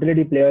a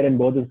utility player in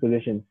both his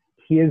positions.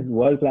 He is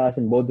world class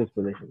in both his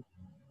positions.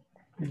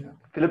 Yeah.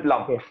 Philip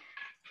Lahm. Okay.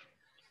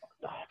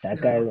 That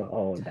guy.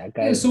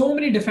 There's so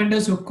many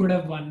defenders who could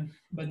have won,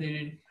 but they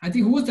didn't. I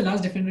think who was the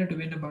last defender to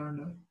win a Ballon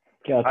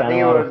d'Or? I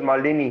think it was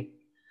Maldini.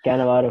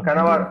 Cannavaro.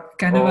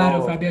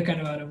 Fabio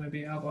Cannavaro,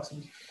 maybe.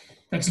 Possibly.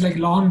 That's like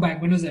long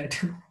back. When was that?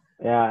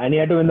 Yeah, and he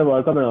had to win the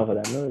World Cup and all for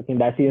that. No, I think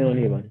that season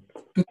only he won.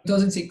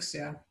 2006.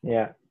 Yeah.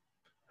 Yeah.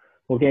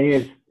 Okay.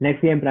 Anyways,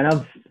 next game,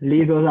 Pranav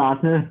Leeds versus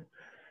Arsenal.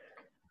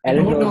 I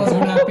don't know what's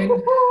gonna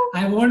happen.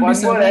 I won't be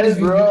surprised,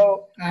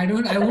 bro. I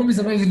won't be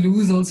surprised if we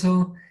lose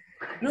also.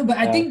 No, but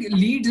I think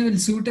Leeds will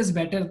suit us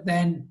better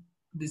than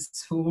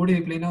this. Who do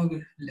we play now?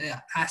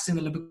 Aston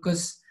Villa,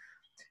 because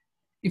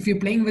if you're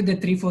playing with the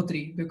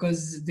 3-4-3,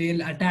 because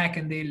they'll attack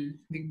and they'll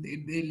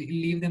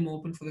leave them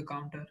open for the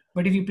counter.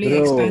 But if you play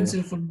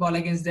expansive football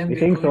against them, you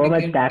think so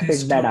much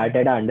tactics that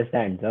Arteta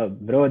understands,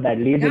 bro. That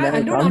Leeds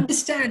I don't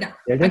understand.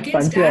 They just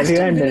punch you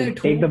everywhere and then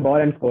take the ball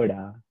and score.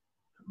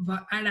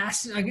 And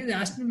against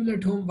Aston Villa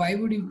at home, why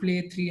would you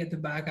play 3 at the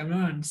back? I'm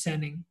not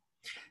understanding.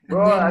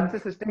 Bro, that's the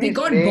system. They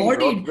got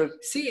bodied.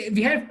 See,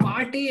 we had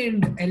Partey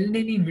and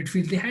Elneny in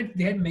midfield. They had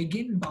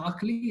McGinn,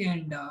 Barkley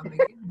and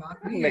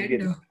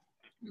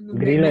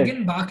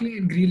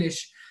Grealish.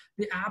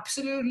 They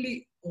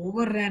absolutely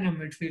overran a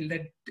midfield.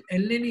 That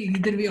Elneny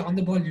either way on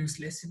the ball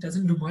useless. It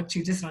doesn't do much.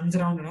 He just runs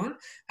around and all.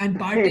 And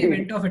Partey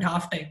went off at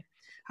halftime.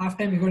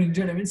 Halftime he got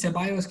injured. I mean,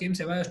 Ceballos came.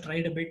 Ceballos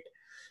tried a bit.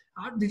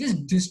 They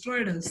just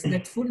destroyed us.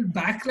 That full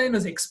backline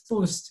was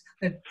exposed.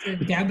 That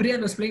Gabriel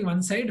was playing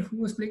one side.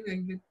 Who was playing?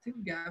 I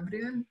think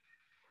Gabriel.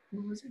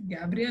 Who was it?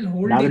 Gabriel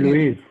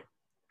Holding.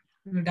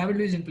 David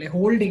Luiz didn't play.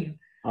 Holding.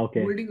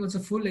 Okay. Holding was a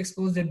full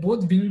exposed. They're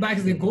both wing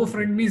backs. They go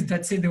front knees.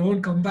 That's it. They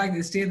won't come back.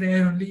 They stay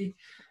there only.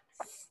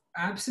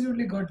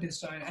 Absolutely got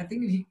destroyed. I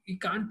think he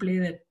can't play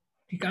that.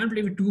 He can't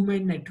play with 2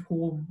 men at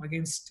home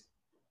against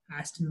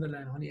Aston Villa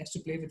and all. He has to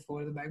play with 4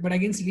 at the back. But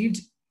against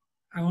Leeds,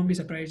 I won't be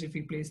surprised if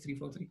he plays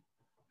 3-4-3.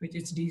 Which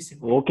is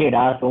decent. Okay,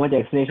 so much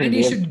explanation. And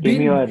he should give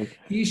me your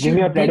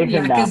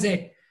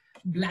prediction.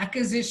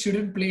 Lacazette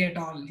shouldn't play at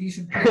all. He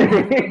should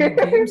play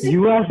games.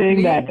 You are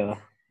saying that, bro.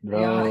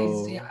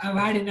 Yeah, I've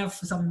had enough.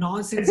 Some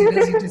nonsense.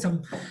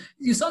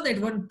 You saw that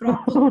one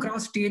proper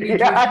cross tail. It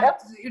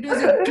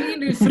was a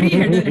clean, free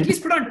header. At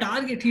least put on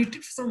target. He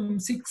hit some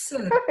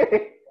sixer.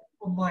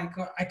 Oh my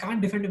god, I can't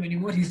defend him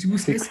anymore. He's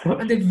useless.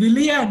 And then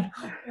Willian,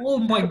 oh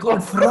my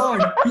god, fraud.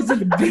 He's a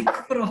big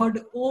fraud.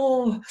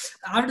 Oh,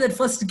 after that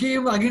first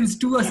game against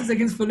 2 assists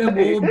against Fulham,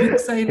 big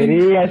signing.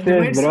 3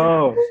 assists,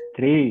 bro.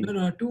 3.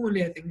 No, 2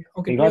 only, I think.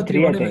 Okay, he got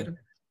 3, whatever.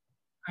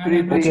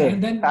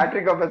 And then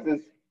Patrick of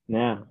assists.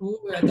 Yeah.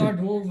 I thought,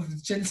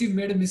 Chelsea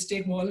made a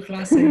mistake, world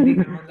class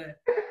signing and all that.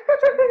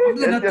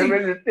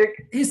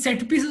 His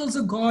set piece is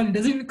also gone. He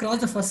doesn't even cross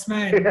the first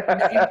man.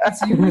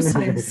 It's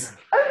useless.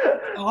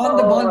 On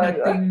the ball,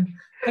 nothing.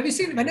 Have you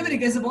seen whenever he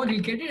gets the ball,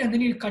 he'll get it and then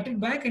he'll cut it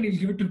back and he'll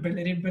give it to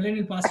Bellerin. Bellerin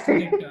will pass it to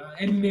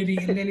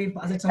Elneny will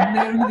pass it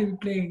somewhere and they'll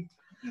play.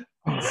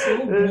 It's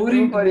so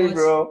boring to watch.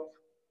 Bro.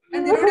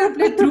 And they don't even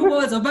play through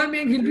balls.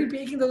 Aubameyang, he'll be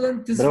taking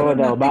those. Bro,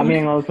 the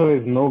Aubameyang also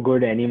is no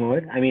good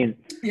anymore. I mean,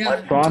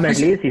 from at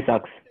least he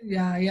sucks.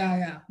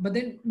 Yeah. But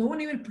then no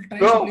one even tries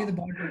to play the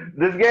ball.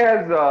 This guy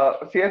has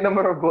same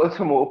number of goals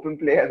from open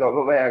play as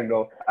Aubameyang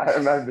now.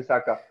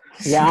 Bissaka.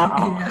 Yeah.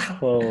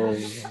 Oh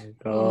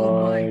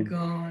my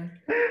god.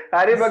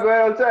 Harry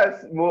Maguire also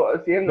has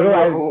same number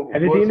of goals.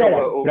 Have you seen that?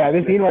 Have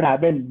you seen what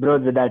happened, bro,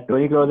 with that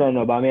Toni Kroos and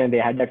Aubameyang? They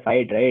had that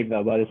fight, right,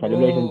 about the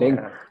celebration thing.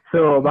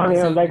 So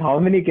Aubameyang was like, how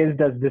many kids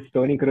does this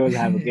Toni Kroos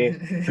have, okay?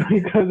 Toni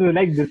Kroos was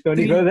like, this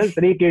Toni Kroos has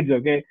 3 kids,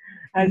 okay?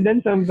 And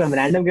then some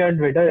random guy on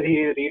Twitter, he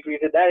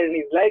retweeted that and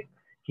he's like,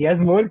 he has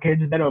more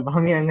kids than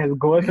Aubameyang has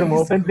goals from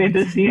open play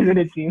this season,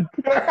 it seems.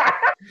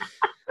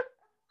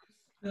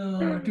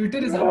 Twitter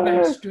is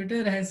unmatched.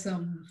 Twitter has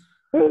some...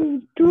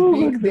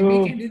 They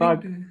make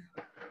anything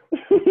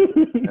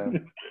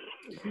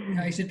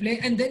he should play.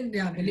 And then,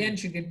 Willian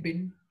should get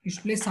bin. He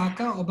should play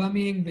Saka,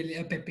 Aubameyang,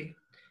 Pepe.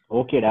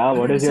 Okay,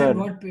 what is your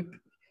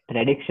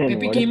prediction?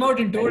 Pepe came out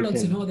and told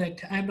also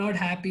that I'm not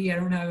happy. I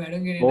don't get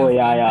enough. Oh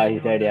yeah, he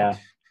said yeah.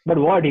 But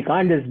what? He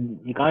can't just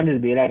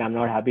be like I'm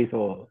not happy.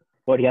 So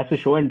what? He has to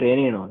show in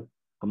training and all.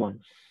 Come on.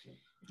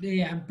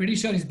 Yeah, I'm pretty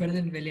sure he's better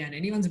than Willian.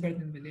 Anyone's better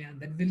than Willian.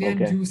 That Willian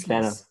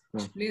useless.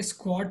 Play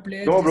squad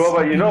players. No, bro,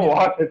 but you know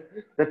what?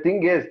 The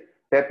thing is,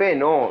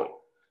 Pepe,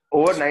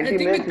 over 90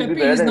 minutes he'll be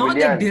better than not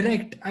Willian. that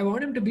direct. I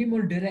want him to be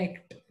more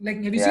direct.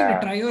 Like, have you seen the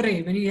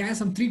Traore? When he has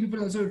some 3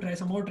 people also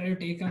somehow try to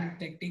take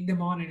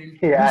them on and he'll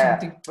do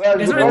something. Well,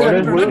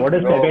 what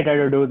does Pepe try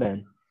to do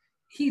then?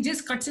 He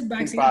just cuts it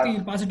back, saying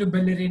he'll pass it to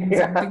Bellerin,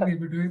 something he'll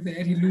be doing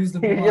there. He'll lose the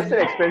ball. He's just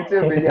an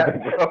expensive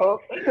Willian, bro,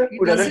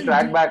 who doesn't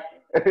track back.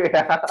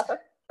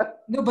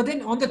 No, but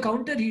then on the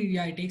counter, he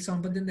takes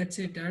on, but then that's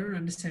it. I don't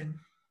understand.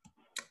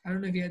 I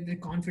don't know if he had the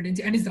confidence.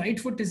 And his right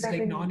foot is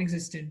like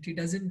non-existent. He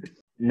doesn't.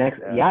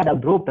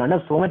 Bro,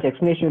 Pranav, so much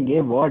explanation you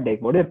gave. What is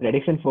your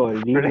prediction for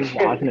Leeds versus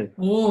Arsenal?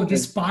 Oh,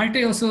 this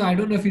Partey also, I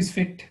don't know if he's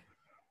fit.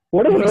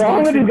 What is He's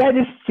wrong not with fit. this guy?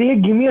 Just say,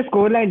 give me a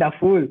scoreline, da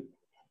fool.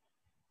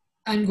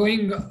 I'm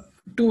going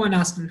 2-1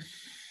 Arsenal.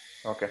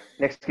 Okay.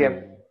 Next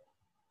game.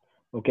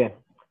 Okay.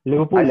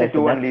 Liverpool, I say Leicester.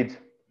 2-1 Leeds.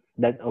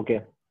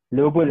 Okay.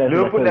 Liverpool,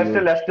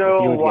 Leicester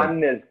huge game.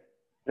 1-0.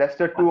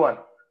 Leicester 2-1.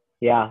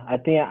 Yeah, I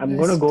think I'm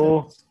going to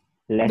go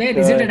Leicester. Wait,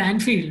 is it at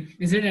Anfield?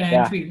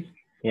 Anfield?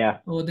 Yeah.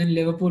 Oh, then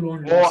Liverpool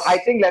won't lose. Oh, I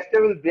think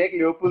Leicester will break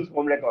Liverpool's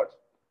home record.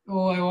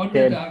 Oh, I want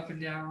that to happen.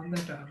 Yeah, I want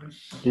that to happen.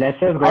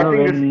 Leicester's going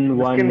to win 1-0.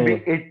 This can be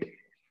it.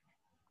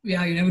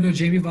 Yeah, you never know.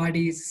 Jamie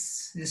Vardy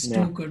is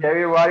too good.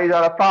 Everybody's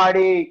on a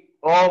party.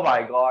 Oh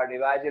my God!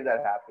 Imagine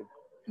that happened.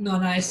 No,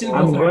 I still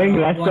I'm go for going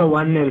Leicester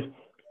 1-0.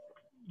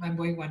 I'm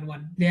going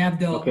 1-1. They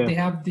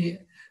have the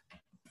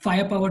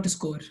firepower to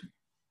score.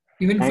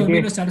 Even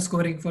Firmino started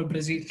scoring for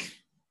Brazil.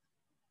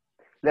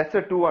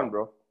 Leicester 2-1,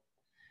 bro.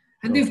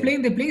 And they're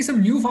playing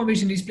some new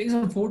formation. He's playing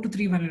some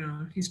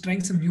 4-2-3-1. He's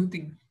trying some new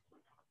thing.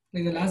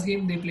 Like the last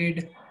game they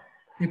played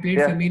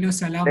Firmino,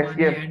 Salah,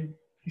 Mane, and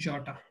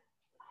Jota.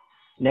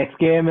 Next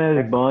game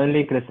is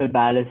Burnley, Crystal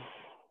Palace.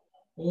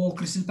 Oh,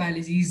 Crystal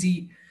Palace,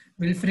 easy.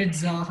 Wilfred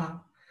Zaha.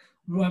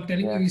 Bro, I'm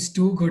telling you, he's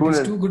too good.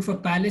 He's too good for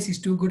Palace. He's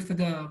too good for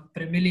the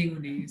Premier League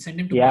only. Send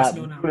him to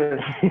Barcelona.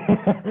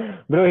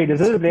 Bro, he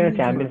deserves to play in the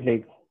Champions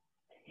League.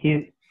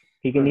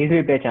 He can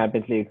easily play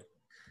Champions League.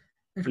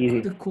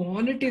 Easy. The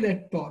quality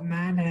that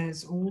man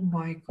has. Oh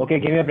my God. Okay,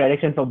 give me a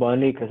prediction for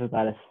Burnley, Crystal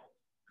Palace.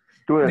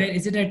 2-0. Where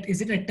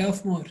is it at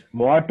Turf Moor?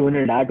 What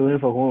 2-0? 2-0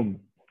 for whom?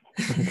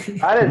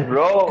 Palace,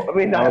 bro. I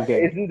mean,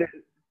 isn't it?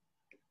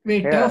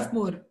 Wait, Turf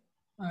Moor.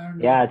 I don't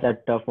know. Yeah, it's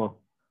at Turf Moor.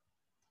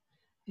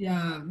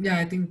 Yeah,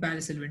 I think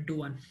Palace will win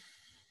 2-1.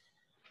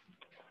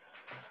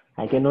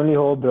 I can only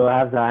hope, bro. I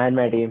have Zaha in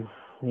my team.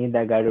 Need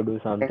that guy to do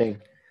something.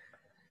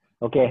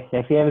 Okay,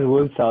 next game is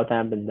Wolves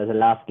Southampton. That's the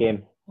last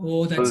game.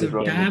 Oh, that's a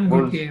damn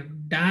good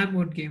game. Damn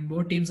good game.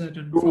 Both teams are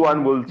on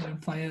 2-1 Wolves.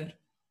 fire.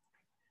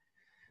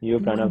 You,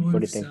 Pranav,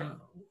 what do you think?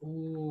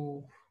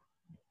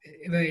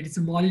 Wait, it's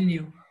a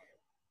Molineux.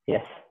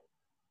 Yes.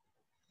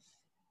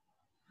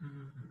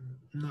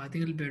 No, I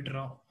think it'll be a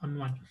draw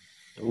 1-1.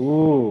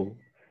 Ooh.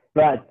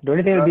 But don't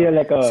you think it'll be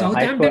like a...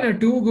 Southampton are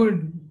too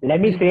good.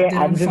 Let me say,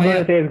 I'm just going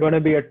to say it's going to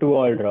be a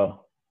 2-2 draw.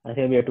 I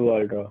think it'll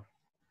be a 2-2 draw.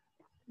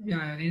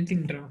 Yeah,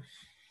 anything draw.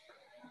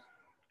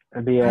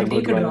 It'll be a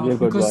good one. It'll be a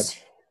good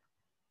watch.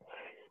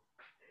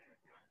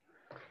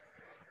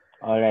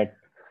 All right.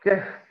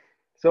 Okay.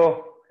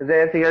 So, is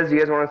there anything else you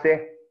guys want to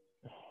say?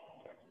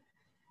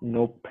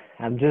 Nope.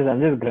 I'm just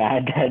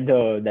glad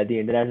that the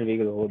international week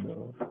is over,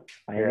 bro.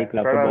 Finally,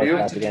 club football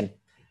starts again.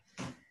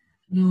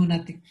 No,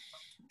 nothing.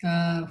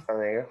 There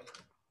you go.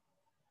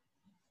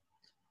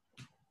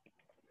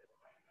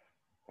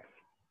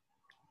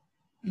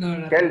 No,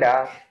 nothing.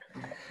 Kelda.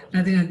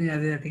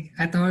 Nothing.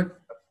 I thought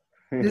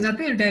there's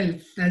nothing to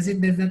tell. As in,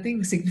 there's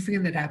nothing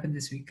significant that happened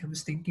this week. I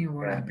was thinking of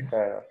what happened.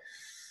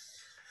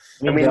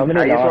 I mean,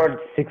 Germany lost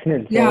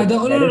 6-0. Yeah, there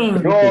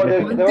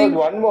was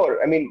one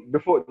more. I mean,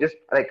 before, just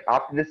like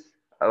after this,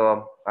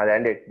 I'll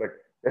end it. But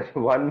there's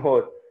one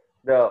more.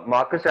 The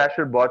Marcus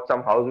Rashford bought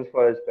some houses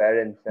for his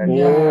parents.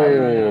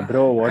 And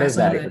bro, what is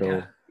that,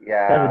 bro?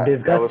 Yeah, that's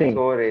disgusting.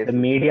 That was so racist. The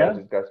media? That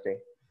was disgusting.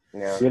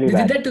 Yeah. Really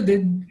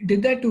they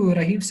did that to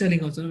Raheem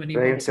Sterling also.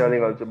 Raheem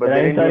Sterling also, but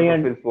they didn't do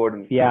it for Phil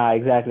Foden. Yeah,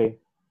 exactly.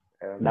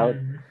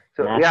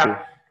 So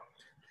yeah.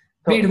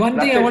 Wait, one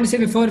thing I want to say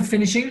before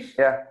finishing.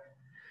 Yeah.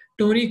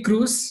 Tony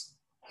Cruz,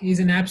 he's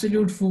an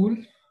absolute fool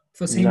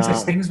for saying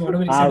such things.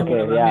 Whatever he said about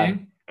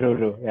Aubameyang.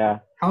 True. Yeah.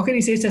 How can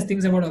he say such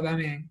things about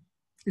Aubameyang?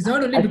 It's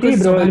not only because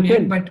it's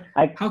Aubameyang, but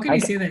how can he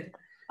say that?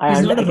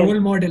 He's not a role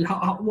model.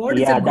 What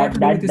is that got to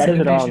do with this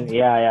celebration? Wrong.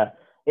 Yeah.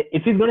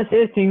 If he's going to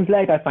say things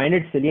like, I find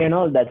it silly and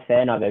all, that's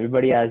fair enough.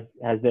 Everybody has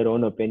their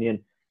own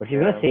opinion. But he's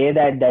going to say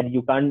that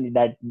you can't,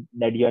 that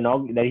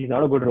he's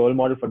not a good role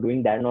model for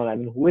doing that and all. I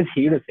mean, who is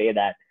he to say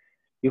that?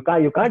 You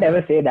can't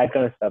ever say that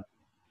kind of stuff.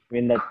 I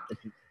mean, that's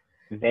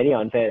very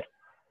unfair.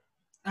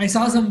 I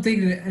saw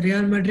something.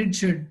 Real Madrid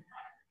should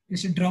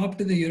drop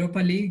to the Europa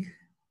League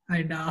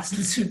and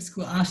Arsenal should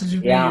score. Arsenal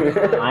should play.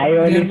 I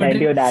only sent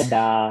you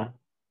that.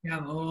 Yeah,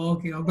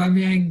 okay.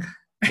 Aubameyang.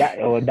 That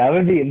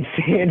would be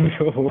insane,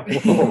 bro.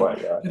 Oh my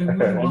God.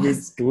 That'd be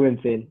too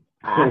insane.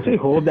 I actually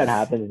hope that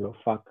happens, bro.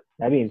 Fuck.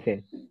 That'd be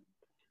insane.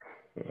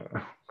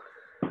 Yeah.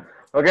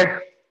 Okay.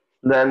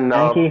 Then.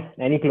 Thank you.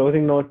 Any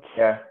closing notes?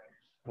 Yeah.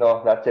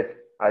 No, that's it.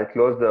 I'll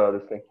close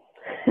this thing.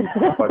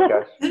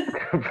 Podcast.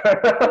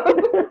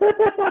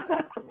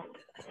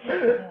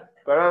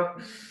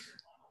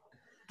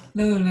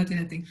 No,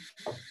 nothing.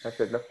 That's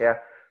it. Look, yeah.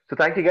 So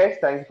thank you guys.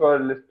 Thanks for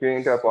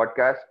listening to our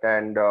podcast,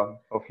 and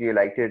hope you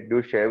liked it.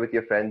 Do share with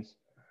your friends,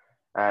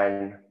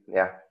 and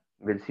yeah,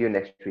 we'll see you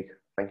next week.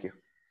 Thank you.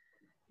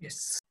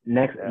 Yes.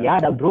 Next,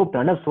 bro,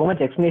 Pranav, so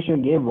much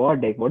explanation you gave.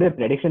 What is your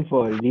prediction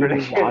for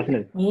Leeds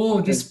Arsenal?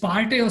 Oh, this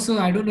Partey also.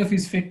 I don't know if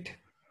he's fit.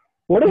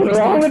 What is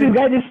wrong with this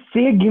guy? Just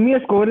say, give me a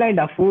scoreline,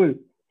 da fool.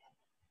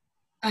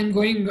 I'm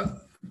going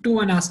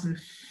 2-1 Arsenal.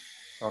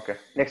 Okay.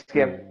 Next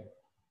game.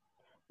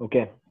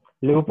 Okay.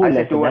 Liverpool, I say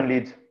Leicester. 2-1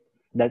 Leeds.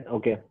 That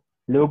okay.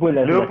 Liverpool,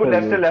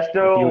 Leicester,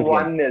 Leicester huge game.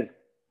 1-0.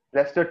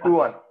 Leicester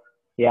 2-1.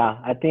 Yeah,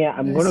 I think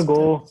I'm going to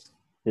go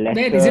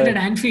Leicester. Wait, is it at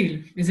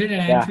Anfield? Is it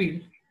at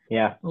Anfield?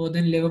 Yeah. Oh,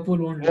 then Liverpool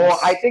won't lose. Oh,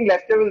 I think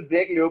Leicester will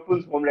break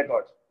Liverpool's home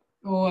record.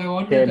 Oh, I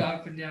want that to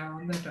happen. Yeah, I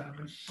want that to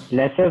happen.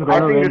 Leicester's I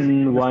going to think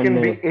win this 1-0.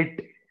 can be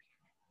it.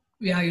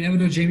 Yeah, you never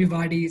know. Jamie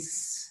Vardy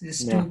is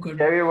too good.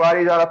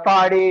 Everybody's on a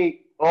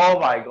party. Oh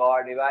my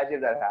God! Imagine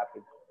if that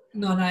happened.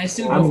 No, I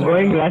still I'm go for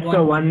going Leicester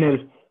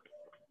 1-0.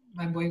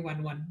 I'm going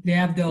 1-1. They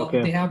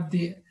have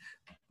the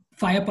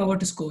firepower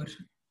to score.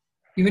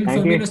 Even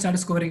Thank Firmino you. started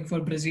scoring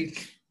for Brazil.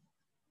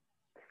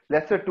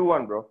 Leicester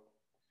 2-1, bro.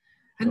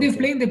 And they're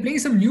playing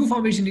some new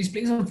formation. He's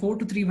playing some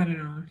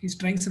 4-2-3-1. He's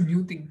trying some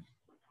new thing.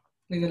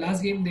 Like the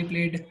last game they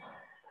played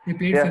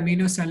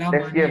Firmino, Salah,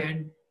 Next Mane, game.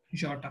 and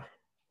Jota.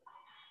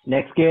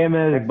 Next game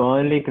is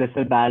Burnley,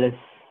 Crystal Palace.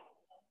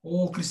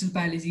 Oh, Crystal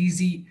Palace,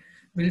 easy.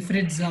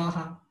 Wilfred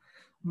Zaha.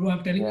 Bro,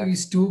 I'm telling you,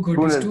 he's too good.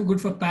 Cool. He's too good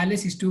for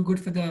Palace. He's too good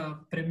for the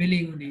Premier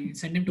League only.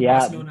 Send him to Yeah.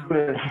 Barcelona.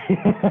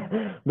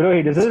 Bro,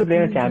 he deserves to play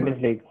in too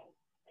Champions League.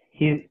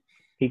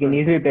 He can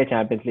easily play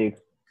Champions League.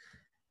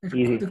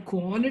 Easy. The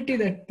quality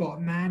that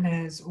man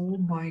has. Oh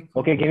my God.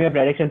 Okay, give me a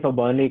prediction for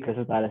Burnley,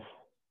 Crystal Palace.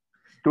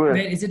 2-0. Where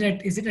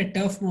is it at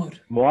Turf Moor?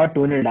 What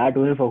 2-0?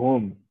 2-0 for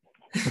whom?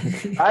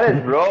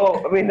 Palace,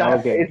 bro. I mean,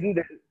 Okay. isn't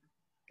it?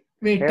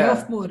 Wait, Yeah.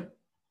 Turf Moor.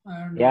 I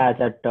don't know. Yeah, it's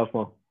a tough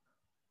one.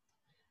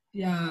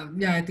 Yeah,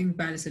 I think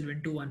Palace will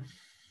win 2-1.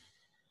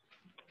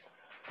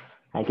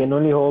 I can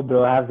only hope,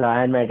 bro. I have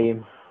Zaha in my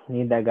team.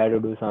 Need that guy to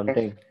do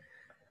something.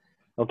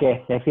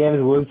 Okay, next game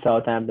is Wolves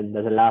Southampton.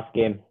 That's the last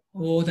game.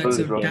 Oh, that's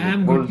a Wolves,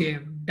 damn Wolves. good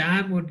game.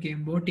 Damn good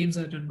game. Both teams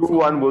are on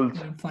 2-1 Wolves.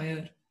 on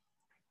fire.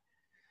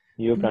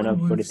 You, Pranav,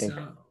 what do you think?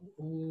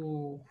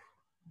 Oh,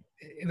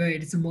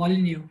 wait, it's a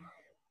Molineux.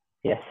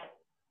 Yes.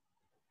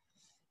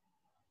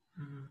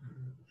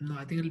 No,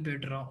 I think it'll be a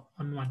draw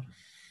on 1.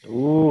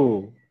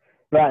 Ooh.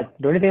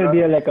 But don't you think it'll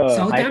be like a high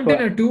Southampton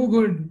score? are too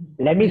good.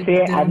 Let me say,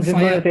 They're I'm on just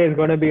fire. going to say it's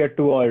going to be a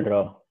 2-all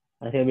draw.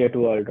 I think it'll be a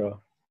 2-all draw.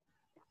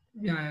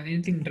 Yeah,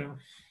 anything draw.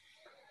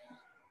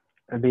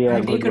 It'll be a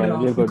I'll good take a one.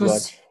 draw It'll be a good because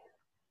watch.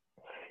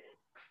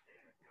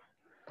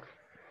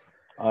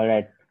 All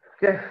right.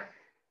 Okay.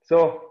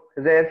 So,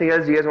 is there anything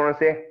else you guys want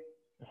to say?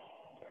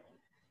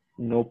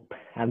 Nope.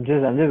 I'm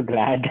just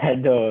glad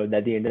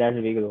that the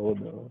international week is over,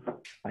 bro.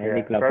 Finally,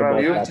 Yeah. club Pranav,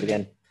 football you? starts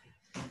again.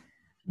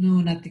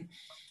 no, nothing.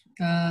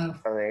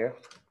 There you go.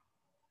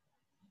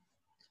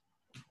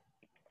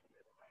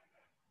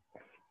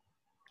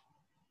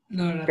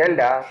 No, nothing. Tell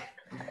da.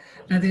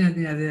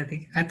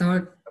 Nothing. I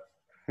thought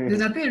there's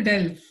nothing to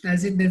tell.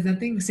 As in, there's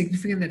nothing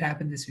significant that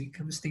happened this week.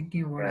 I was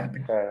thinking of what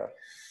happened. Fair enough.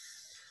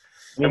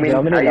 I mean, I mean,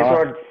 Germany I just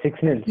lost want-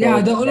 6-0.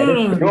 Yeah, so no, that no, is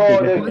no, pretty No,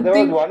 significant. there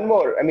was thing- one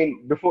more. I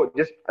mean, before,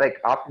 just like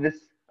after this,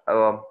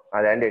 I'll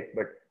end it.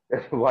 But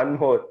there's one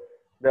more.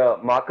 The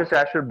Marcus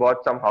Rashford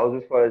bought some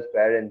houses for his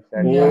parents.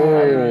 And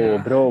Whoa,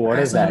 bro, what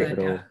I is saw that,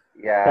 bro? yeah.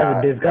 yeah,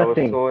 That's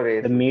disgusting. That was so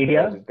racist. The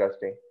media? That was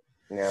disgusting.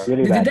 Yeah.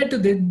 Really They bad.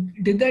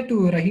 did that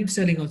to Raheem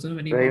Sterling also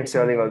when he Raheem bought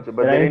Sterling some- also,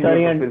 but Raheem they didn't do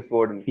Sterling it and- for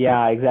Phil Foden.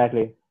 Yeah,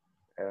 exactly.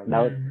 Yeah.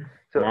 That was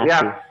So nasty.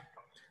 yeah.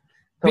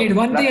 So, Wait,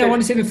 one thing that's I it.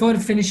 want to say before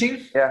finishing.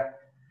 Yeah.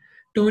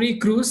 Tony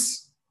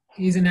Cruz,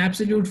 he's an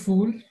absolute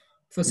fool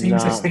for saying Nah.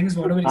 such things,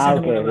 whatever he said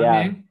about Okay,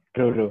 yeah. Aubameyang.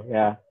 True,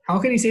 yeah. How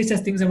can he say such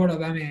things about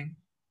Aubameyang?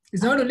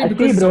 It's not only I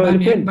because see, it's bro,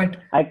 Aubameyang, listen, but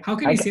how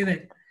can he say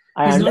that?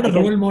 I He's not a I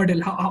can- role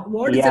model.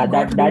 What is yeah, that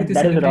got to do with the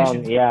that is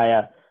celebration? wrong.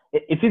 Yeah.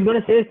 If he's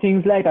gonna say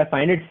things like I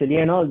find it silly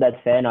and all, that's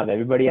fair enough.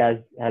 Everybody has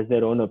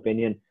their own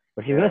opinion.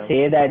 But he's gonna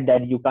say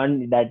that you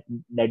can't that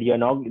you're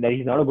not that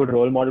he's not a good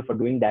role model for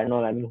doing that and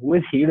all. I mean, who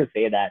is he to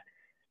say that?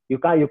 You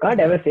can't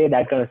ever say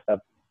that kind of stuff.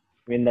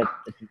 I mean,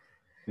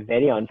 it's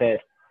very unfair.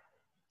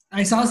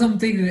 I saw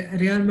something.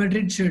 Real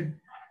Madrid should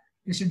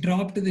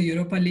drop to the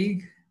Europa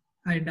League,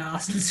 and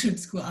Arsenal should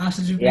score.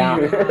 Arsenal should Yeah,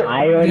 play,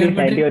 I Real only sent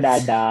Madrid. you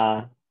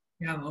that.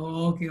 Yeah,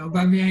 okay.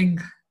 Aubameyang.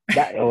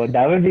 That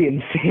would be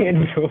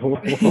insane, bro.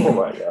 Oh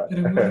my God.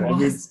 Remove That'd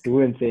be mask. too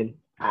insane.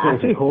 I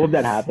actually hope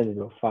that happens,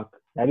 bro. Fuck,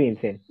 that'd be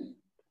insane.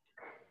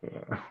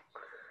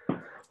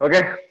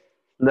 Okay.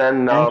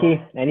 Then.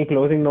 Frankie, any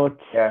closing notes?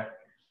 Yeah.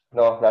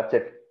 No, that's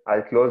it.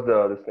 I'll close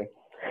this thing.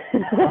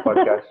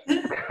 Podcast.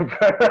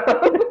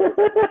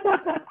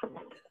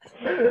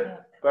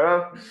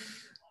 Pranav?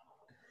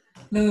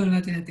 No,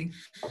 nothing.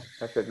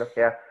 That's it. No?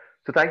 Yeah.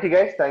 So thank you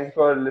guys. Thanks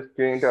for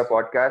listening to our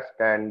podcast,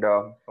 and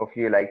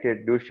hopefully you liked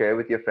it. Do share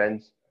with your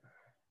friends,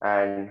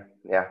 and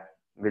yeah,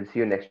 we'll see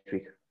you next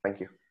week. Thank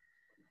you.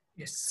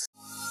 Yes.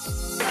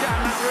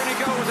 That Rooney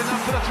goal was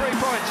enough for the 3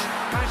 points.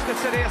 Manchester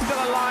City are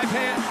still alive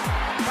here.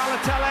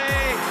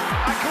 Balotelli,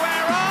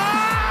 Aguero!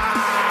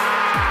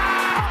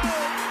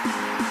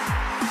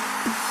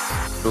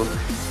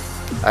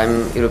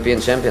 I'm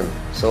European champion,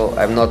 so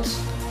I'm not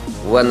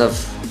one of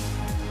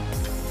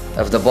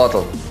the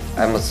bottle.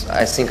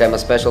 I think I'm a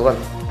special one.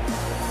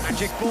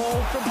 Magic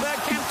ball from